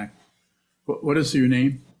in the back. What is your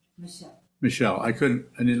name? Michelle. Michelle. I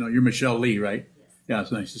didn't know. You're Michelle Lee, right? Yes. Yeah,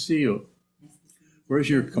 it's nice to see you. Nice to see you. Where's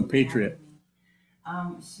your compatriot?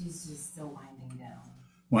 She's just still winding down.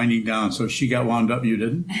 Winding down. So she got wound up, you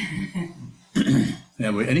didn't?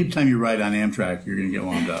 Yeah, but anytime you ride on Amtrak, you're going to get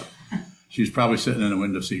wound up. She's probably sitting in a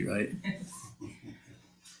window seat, right?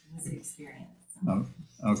 It's an experience. Oh,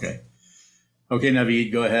 okay. Okay,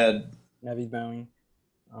 Navid, go ahead. Navid bowing.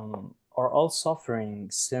 Are all suffering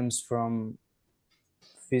stems from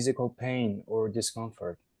physical pain or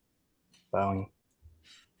discomfort? Bowing.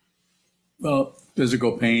 Well,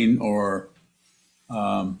 physical pain or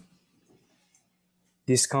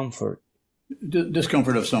Discomfort.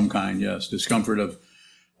 discomfort of some kind, yes. Discomfort of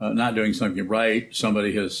not doing something right.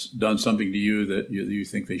 Somebody has done something to you that you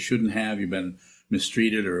think they shouldn't have. You've been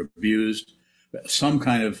mistreated or abused. Some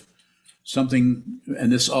kind of something,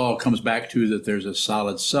 and this all comes back to that there's a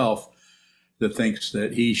solid self that thinks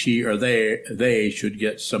that he, she, or they should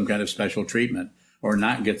get some kind of special treatment or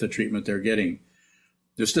not get the treatment they're getting.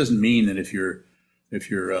 This doesn't mean that if you're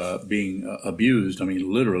being abused, I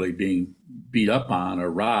mean literally being beat up on or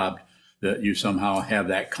robbed, that you somehow have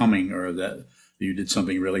that coming or that you did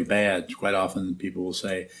something really bad. Quite often people will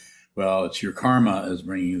say, well, it's your karma is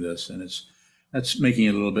bringing you this, and that's making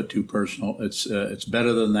it a little bit too personal. It's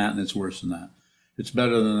better than that, and it's worse than that. It's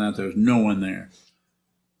better than that. There's no one there.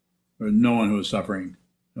 There's no one who is suffering,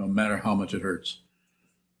 no matter how much it hurts.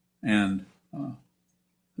 And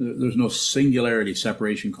there's no singularity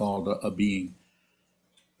separation called a being.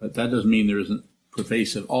 But that doesn't mean there isn't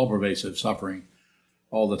all pervasive suffering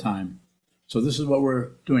all the time. So this is what we're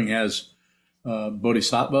doing as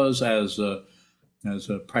bodhisattvas, as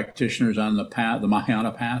practitioners on the path, the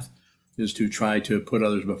Mahayana path, is to try to put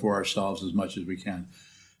others before ourselves as much as we can.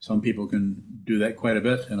 Some people can do that quite a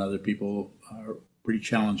bit, and other people are pretty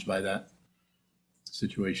challenged by that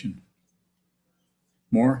situation.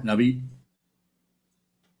 More, Navid?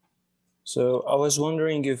 So I was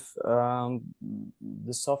wondering if the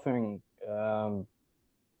suffering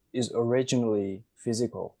is originally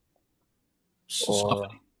physical or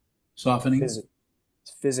Softening?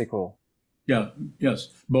 physical. Yeah, yes,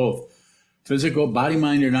 both. Physical, body,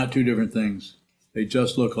 mind are not two different things. They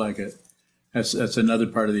just look like it. That's another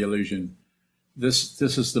part of the illusion. This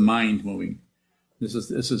is the mind moving. This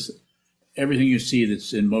is everything you see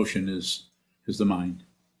that's in motion is the mind.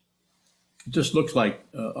 It just looks like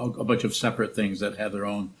a bunch of separate things that have their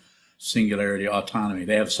own singularity, autonomy.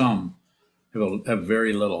 They have some, have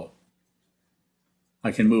very little.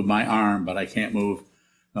 I can move my arm, but I can't move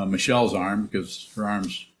Michelle's arm because her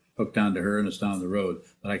arm's hooked onto her and it's down the road.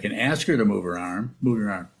 But I can ask her to move her arm. Move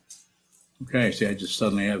your arm. Okay, see, I just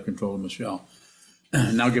suddenly have control of Michelle.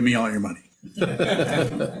 Now give me all your money.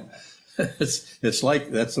 It's like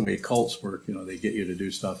that's the way cults work. You know, they get you to do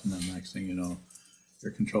stuff, and then the next thing you know, they're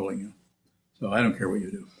controlling you. So I don't care what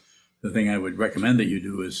you do. The thing I would recommend that you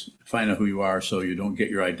do is find out who you are so you don't get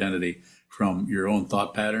your identity from your own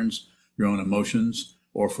thought patterns, your own emotions,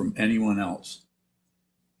 or from anyone else.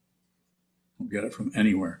 Don't get it from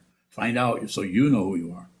anywhere. Find out so you know who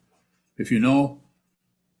you are. If you know,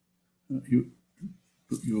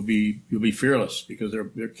 you'll be fearless because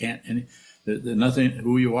there can't any nothing.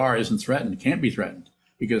 Who you are isn't threatened. Can't be threatened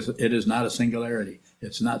because it is not a singularity.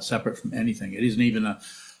 It's not separate from anything. It isn't even a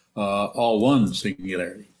all one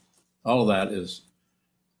singularity. All of that is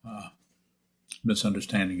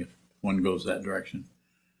misunderstanding if one goes that direction.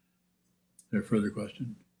 Is there a further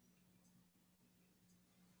question?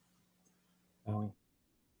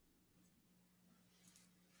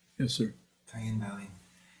 Yes, sir. Tayan bowing.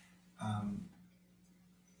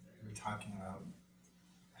 talking about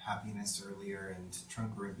happiness earlier, and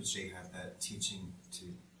Trungpa Rinpoche had that teaching to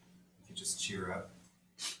just cheer up.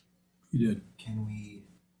 You did.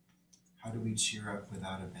 How do we cheer up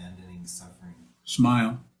without abandoning suffering?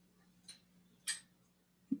 Smile.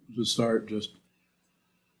 To start, just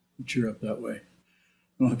cheer up that way.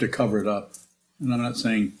 You don't have to cover it up. And I'm not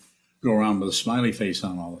saying go around with a smiley face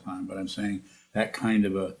on all the time, but I'm saying that kind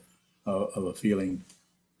of a feeling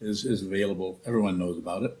is available. Everyone knows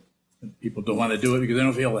about it. People don't want to do it because they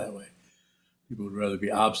don't feel that way. People would rather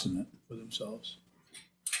be obstinate with themselves.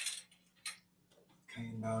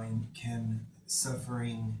 Can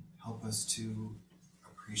suffering help us to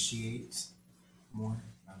appreciate more?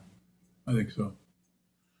 I think so.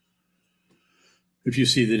 If you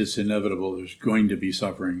see that it's inevitable, there's going to be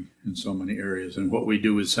suffering in so many areas. And what we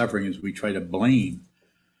do with suffering is we try to blame.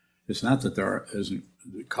 It's not that the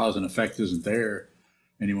cause and effect isn't there.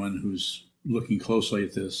 Anyone who's looking closely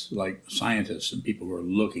at this, like scientists and people who are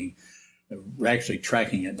looking, we're actually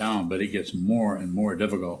tracking it down, but it gets more and more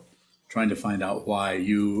difficult trying to find out why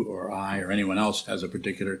you or I or anyone else has a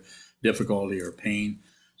particular difficulty or pain.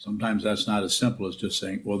 Sometimes that's not as simple as just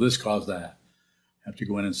saying, well, this caused that. You have to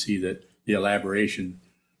go in and see that the elaboration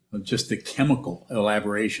of just the chemical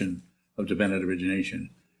elaboration of dependent origination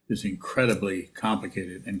is incredibly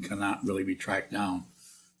complicated and cannot really be tracked down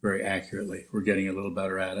very accurately. We're getting a little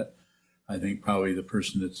better at it. I think probably the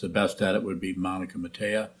person that's the best at it would be Monica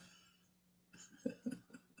Matea.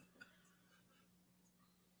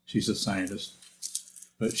 She's a scientist.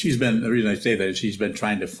 But the reason I say that is she's been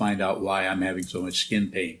trying to find out why I'm having so much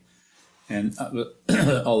skin pain. And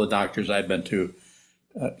all the doctors I've been to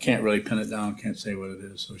can't really pin it down, can't say what it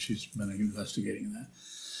is. So she's been investigating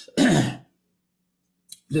that.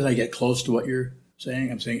 Did I get close to what you're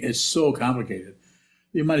saying? I'm saying it's so complicated.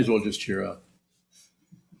 You might as well just cheer up.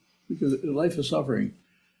 Because life is suffering.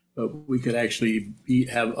 But we could actually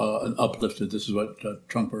have an uplifted, this is what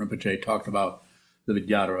Trungpa Rinpoche talked about, the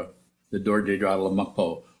Vidyadhara, the Dorje Dradla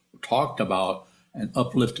Mukpo, talked about and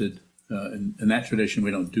uplifted. In that tradition,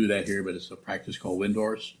 we don't do that here, but it's a practice called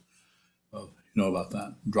Windhorse. You know about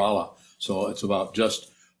that, Drala. So it's about just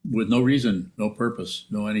with no reason, no purpose,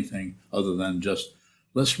 no anything other than just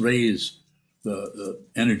let's raise the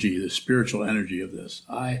energy, the spiritual energy of this.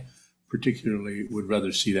 I particularly would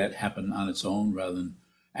rather see that happen on its own rather than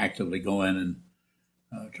actively go in and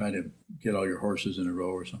try to get all your horses in a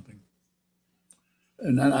row or something.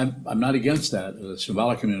 And I'm not against that. The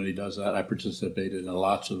Shambhala community does that. I participated in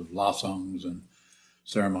lots of lasangs and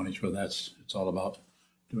ceremonies where it's all about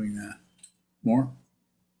doing that. More?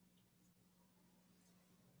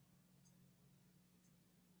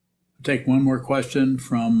 I'll take one more question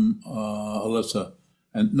from Alyssa.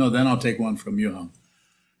 And no, then I'll take one from Yuham.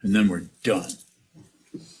 And then we're done.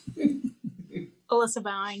 Alyssa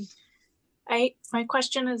Bowing. My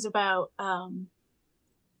question is about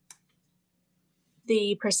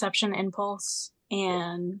the perception impulse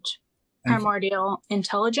and primordial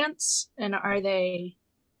intelligence, and are they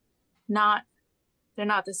not? They're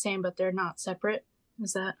not the same, but they're not separate.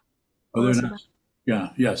 Is that? Oh, they're not.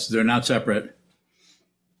 Yeah. Yes, they're not separate.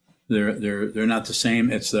 They're not the same.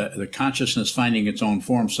 It's the consciousness finding its own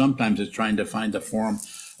form. Sometimes it's trying to find the form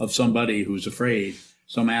of somebody who's afraid.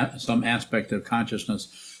 Some aspect of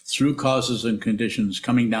consciousness through causes and conditions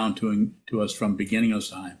coming down to us from beginning of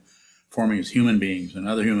time, forming as human beings,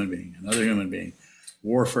 another human being, another human being,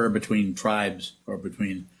 warfare between tribes or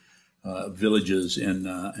between villages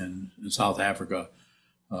in South Africa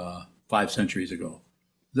 5 centuries ago.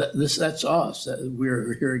 That's us.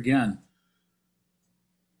 We're here again.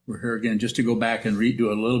 We're here again just to go back and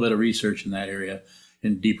do a little bit of research in that area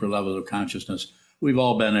in deeper levels of consciousness. We've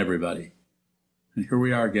all been everybody. And here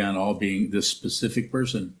we are again, all being this specific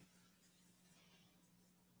person.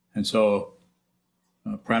 And so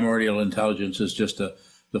primordial intelligence is just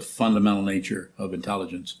the fundamental nature of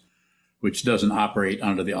intelligence, which doesn't operate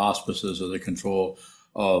under the auspices or the control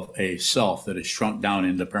of a self that is shrunk down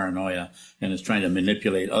into paranoia and is trying to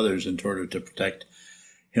manipulate others in order to protect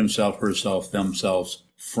himself, herself, themselves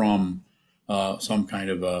from some kind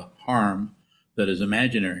of harm that is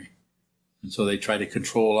imaginary. And so they try to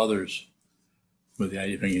control others with the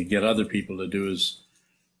idea if they can get other people to do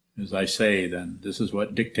as I say, then this is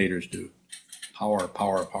what dictators do. Power,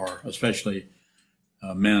 power, power, especially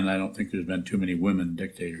men. I don't think there's been too many women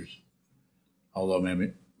dictators, although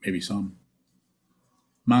maybe some.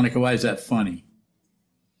 Monica, why is that funny?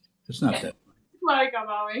 It's not that funny. Monica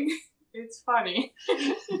Bowing. It's funny.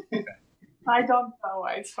 I don't know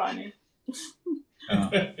why it's funny.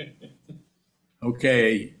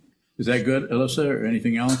 Okay. Is that good, Alyssa, or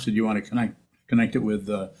anything else? Did you want to connect it with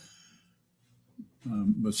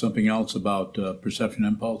But something else about perception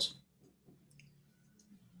impulse?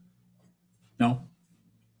 No?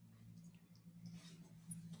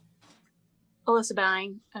 Alyssa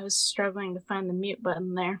bowing. I was struggling to find the mute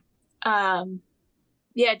button there.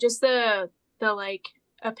 Yeah, just the like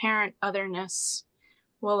apparent otherness.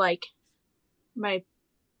 Well, like my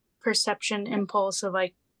perception impulse of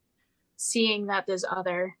like seeing that there's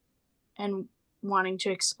other and wanting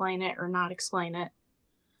to explain it or not explain it.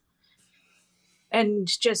 And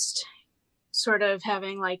just sort of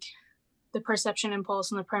having like the perception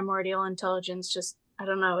impulse and the primordial intelligence, just, I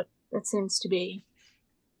don't know, it seems to be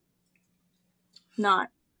not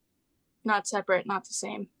separate, not the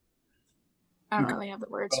same. I don't really have the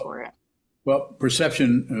words for it. Well,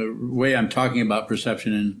 perception, way I'm talking about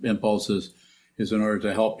perception and impulses is in order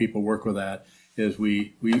to help people work with that, is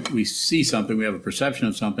we see something, we have a perception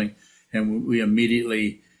of something, and we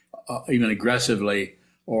immediately, even aggressively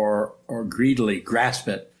or greedily grasp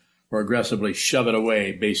it or aggressively shove it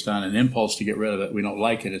away based on an impulse to get rid of it. We don't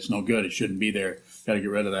like it. It's no good. It shouldn't be there. Got to get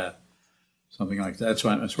rid of that. Something like that. That's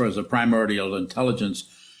why, as far as the primordial intelligence,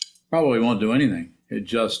 probably won't do anything. It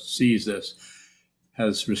just sees this,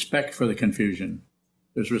 has respect for the confusion.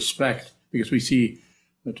 There's respect because we see,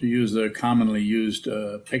 to use the commonly used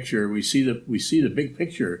picture, we see the big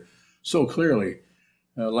picture so clearly.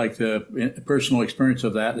 Like the personal experience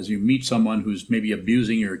of that, as you meet someone who's maybe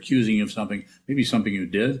abusing you or accusing you of something, maybe something you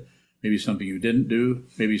did, maybe something you didn't do,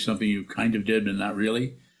 maybe something you kind of did but not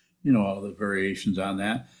really. You know, all the variations on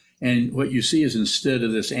that. And what you see is, instead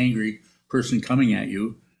of this angry person coming at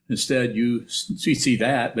you, instead you see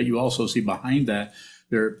that, but you also see behind that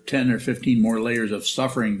there are 10 or 15 more layers of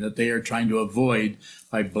suffering that they are trying to avoid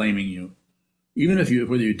by blaming you. Even if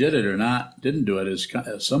whether you did it or not, didn't do it, is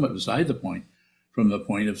somewhat beside the point, from the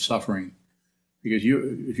point of suffering. Because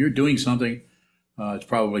if you're doing something, it's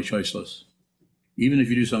probably choiceless. Even if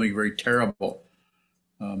you do something very terrible,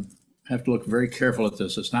 have to look very careful at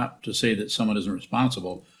this. It's not to say that someone isn't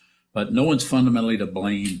responsible, but no one's fundamentally to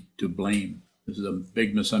blame. This is a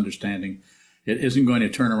big misunderstanding. It isn't going to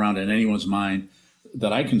turn around in anyone's mind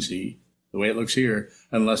that I can see, the way it looks here,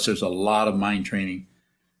 unless there's a lot of mind training.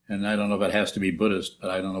 And I don't know if it has to be Buddhist, but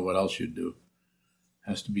I don't know what else you'd do. It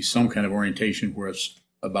has to be some kind of orientation where it's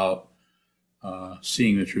about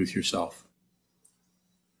seeing the truth yourself.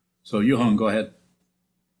 So Yuhong, go ahead.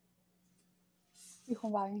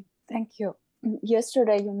 Thank you.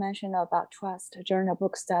 Yesterday you mentioned about trust during a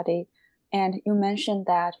book study, and you mentioned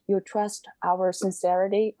that you trust our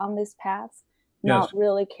sincerity on this path, not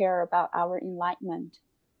really care about our enlightenment.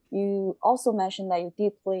 You also mentioned that you're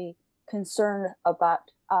deeply concerned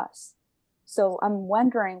about us. So I'm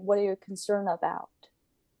wondering, what are you concerned about?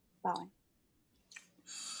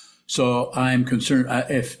 So I'm concerned,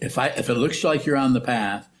 if it looks like you're on the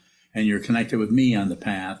path and you're connected with me on the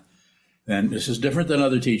path, then this is different than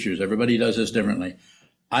other teachers. Everybody does this differently.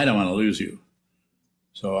 I don't want to lose you.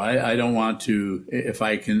 So I don't want to, if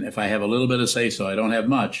I have a little bit of say so, I don't have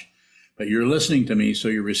much, but you're listening to me, so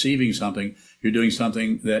you're receiving something. You're doing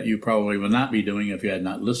something that you probably would not be doing if you had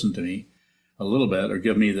not listened to me a little bit, or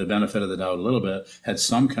give me the benefit of the doubt a little bit, had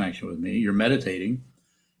some connection with me. You're meditating.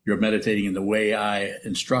 You're meditating in the way I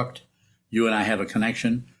instruct. You and I have a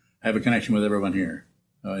connection. I have a connection with everyone here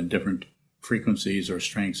in different frequencies or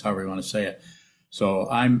strengths, however you want to say it. So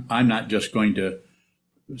I'm not just going to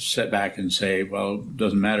sit back and say, well, it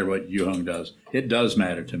doesn't matter what Yuhong does. It does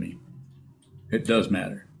matter to me. It does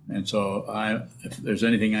matter. And so if there's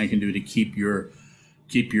anything I can do to keep you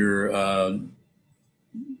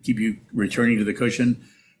returning to the cushion,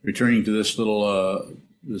 returning to this little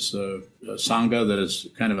sangha that is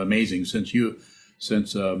kind of amazing. Since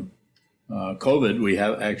COVID, we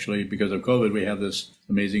have actually, because of COVID, we have this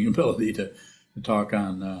amazing ability to talk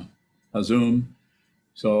on a Zoom.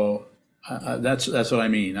 So that's what I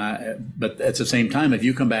mean. But at the same time, if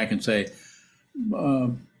you come back and say,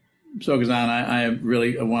 Sokuzan, I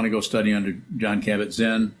really want to go study under John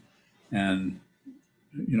Kabat-Zinn, and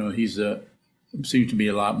he's seems to be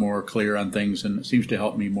a lot more clear on things and seems to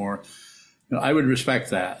help me more. I would respect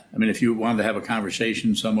that. I mean, if you wanted to have a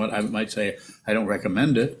conversation somewhat, I might say, I don't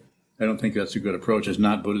recommend it. I don't think that's a good approach. It's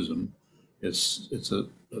not Buddhism. It's a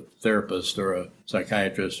therapist or a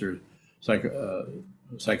psychiatrist or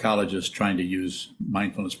psychologist trying to use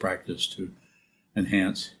mindfulness practice to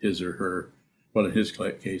enhance his or her, well, in his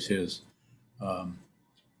case, his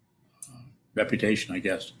reputation, I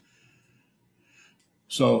guess.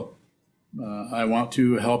 So I want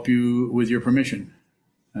to help you with your permission.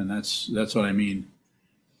 And that's what I mean.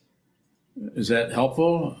 Is that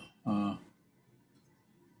helpful?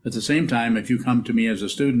 At the same time, if you come to me as a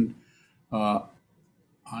student,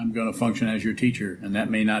 I'm going to function as your teacher, and that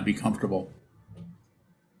may not be comfortable.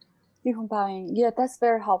 Yeah, that's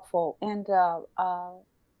very helpful. And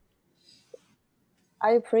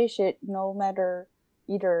I appreciate no matter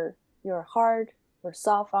either you're hard or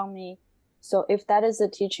soft on me. So if that is the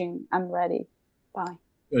teaching, I'm ready. Bye.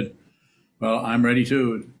 Good. Well, I'm ready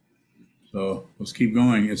too. So let's keep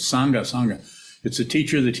going. It's Sangha. It's the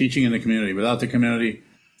teacher, the teaching in the community. Without the community,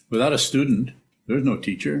 without a student, there's no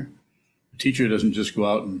teacher. A teacher doesn't just go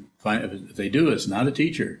out and find, if they do, it's not a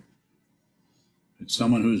teacher. It's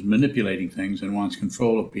someone who's manipulating things and wants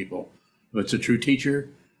control of people. If it's a true teacher,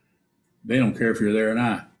 they don't care if you're there or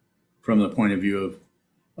not from the point of view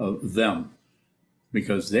of them,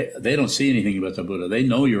 because they don't see anything but the Buddha. They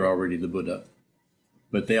know you're already the Buddha.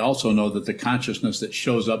 But they also know that the consciousness that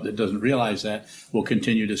shows up that doesn't realize that will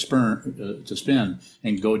continue to spin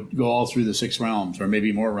and go all through the 6 realms, or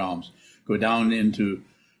maybe more realms. Go down into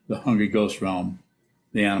the hungry ghost realm,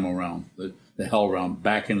 the animal realm, the hell realm,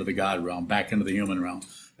 back into the God realm, back into the human realm,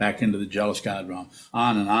 back into the jealous God realm,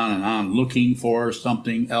 on and on and on, looking for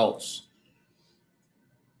something else.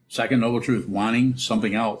 Second noble truth, wanting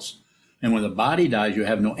something else. And when the body dies, you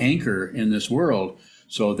have no anchor in this world.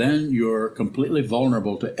 So then you're completely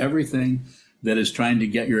vulnerable to everything that is trying to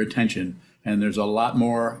get your attention. And there's a lot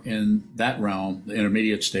more in that realm, the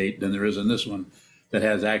intermediate state, than there is in this one that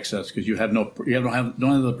has access, because you don't have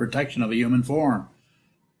the protection of a human form.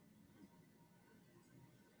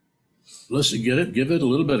 Listen, give it a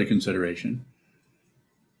little bit of consideration.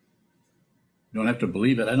 You don't have to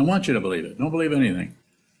believe it. I don't want you to believe it. Don't believe anything.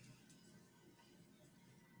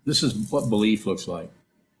 This is what belief looks like.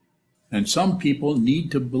 And some people need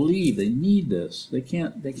to believe. They need this. They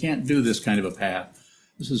can't do this kind of a path.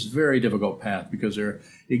 This is a very difficult path because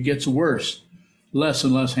it gets worse. Less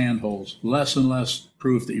and less handholds, less and less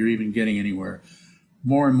proof that you're even getting anywhere.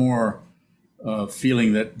 More and more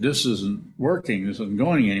feeling that this isn't working, this isn't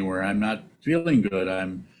going anywhere. I'm not feeling good.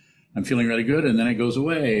 I'm feeling really good, and then it goes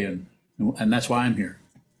away, and that's why I'm here.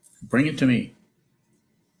 Bring it to me.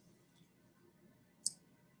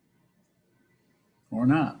 Or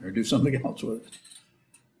not, or do something else with it.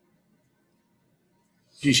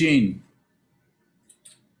 Jishin.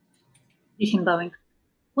 Jishin bowing.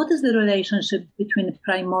 What is the relationship between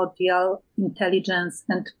primordial intelligence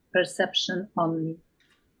and perception only?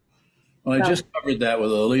 Well, I just covered that with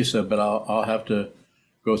Elisa, but I'll have to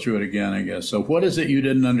go through it again, I guess. So what is it you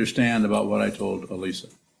didn't understand about what I told Elisa?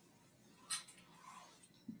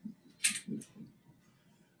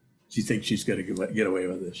 She thinks she's going to get away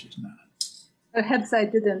with this. She's not. Perhaps I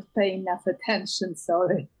didn't pay enough attention,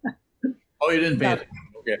 sorry. Oh, you didn't pay attention.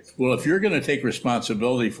 Okay. Well, if you're going to take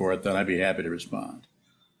responsibility for it, then I'd be happy to respond.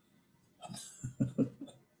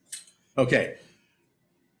 Okay.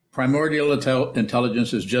 Primordial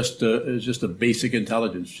intelligence is just a basic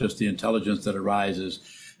intelligence, just the intelligence that arises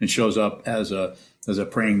and shows up as a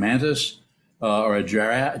praying mantis, or a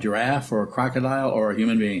giraffe, or a crocodile, or a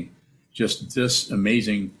human being. Just this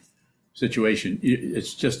amazing situation.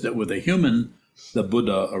 It's just that with a human, the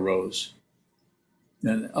Buddha arose,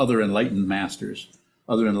 and other enlightened masters,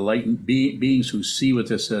 other enlightened beings who see what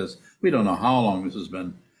this is. We don't know how long this has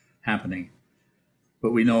been happening,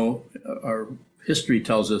 but we know our history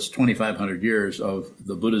tells us 2,500 years of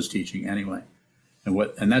the Buddha's teaching anyway.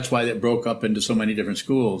 And that's why it broke up into so many different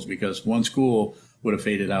schools, because one school would have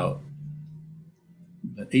faded out.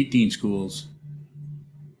 But 18 schools,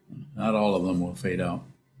 not all of them will fade out.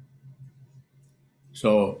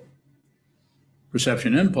 So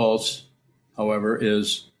perception impulse, however,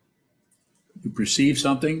 is you perceive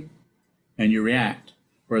something and you react,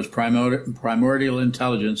 whereas primordial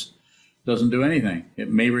intelligence doesn't do anything. It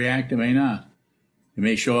may react, it may not. It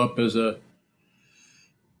may show up as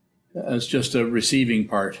just a receiving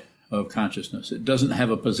part of consciousness. It doesn't have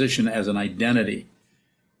a position as an identity,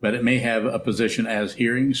 but it may have a position as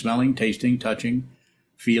hearing, smelling, tasting, touching,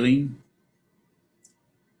 feeling,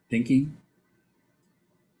 thinking,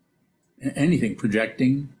 anything,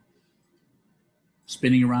 projecting,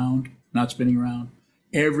 spinning around, not spinning around.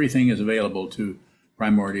 Everything is available to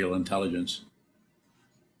primordial intelligence,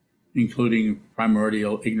 including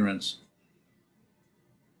primordial ignorance.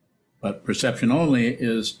 But perception only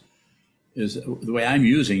is the way I'm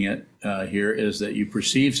using it here is that you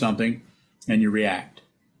perceive something and you react.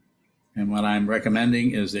 And what I'm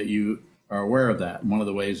recommending is that you are aware of that. And one of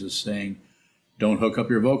the ways is saying, don't hook up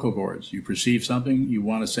your vocal cords. You perceive something, you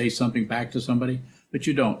want to say something back to somebody, but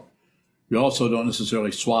you don't. You also don't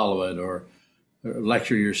necessarily swallow it or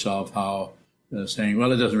lecture yourself how saying,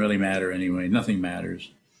 well, it doesn't really matter anyway. Nothing matters.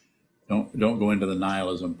 Don't go into the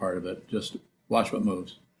nihilism part of it. Just watch what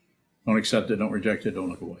moves. Don't accept it. Don't reject it. Don't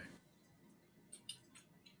look away.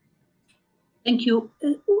 Thank you.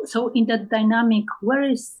 So in that dynamic, where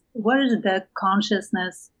is the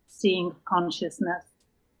consciousness seeing consciousness?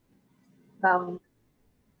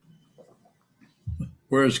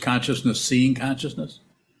 Where is consciousness seeing consciousness?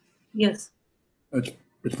 Yes.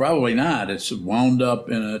 It's probably not. It's wound up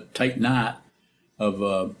in a tight knot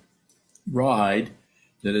of rawhide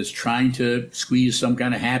that is trying to squeeze some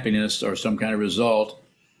kind of happiness or some kind of result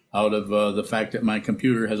out of the fact that my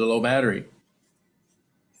computer has a low battery.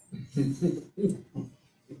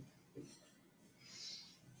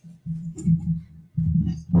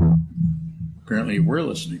 Apparently we're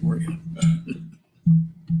listening, were you?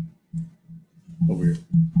 Over here.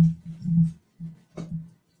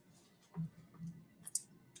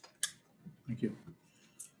 Thank you.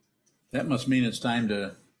 That must mean it's time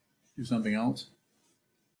to do something else.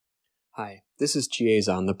 Hi, this is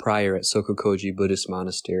Chiezan, the prior at SokukoJi Buddhist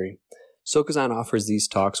Monastery. Sokuzan offers these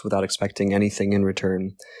talks without expecting anything in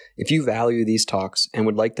return. If you value these talks and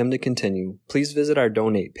would like them to continue, please visit our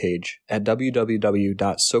donate page at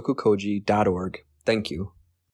www.sokukoji.org. Thank you.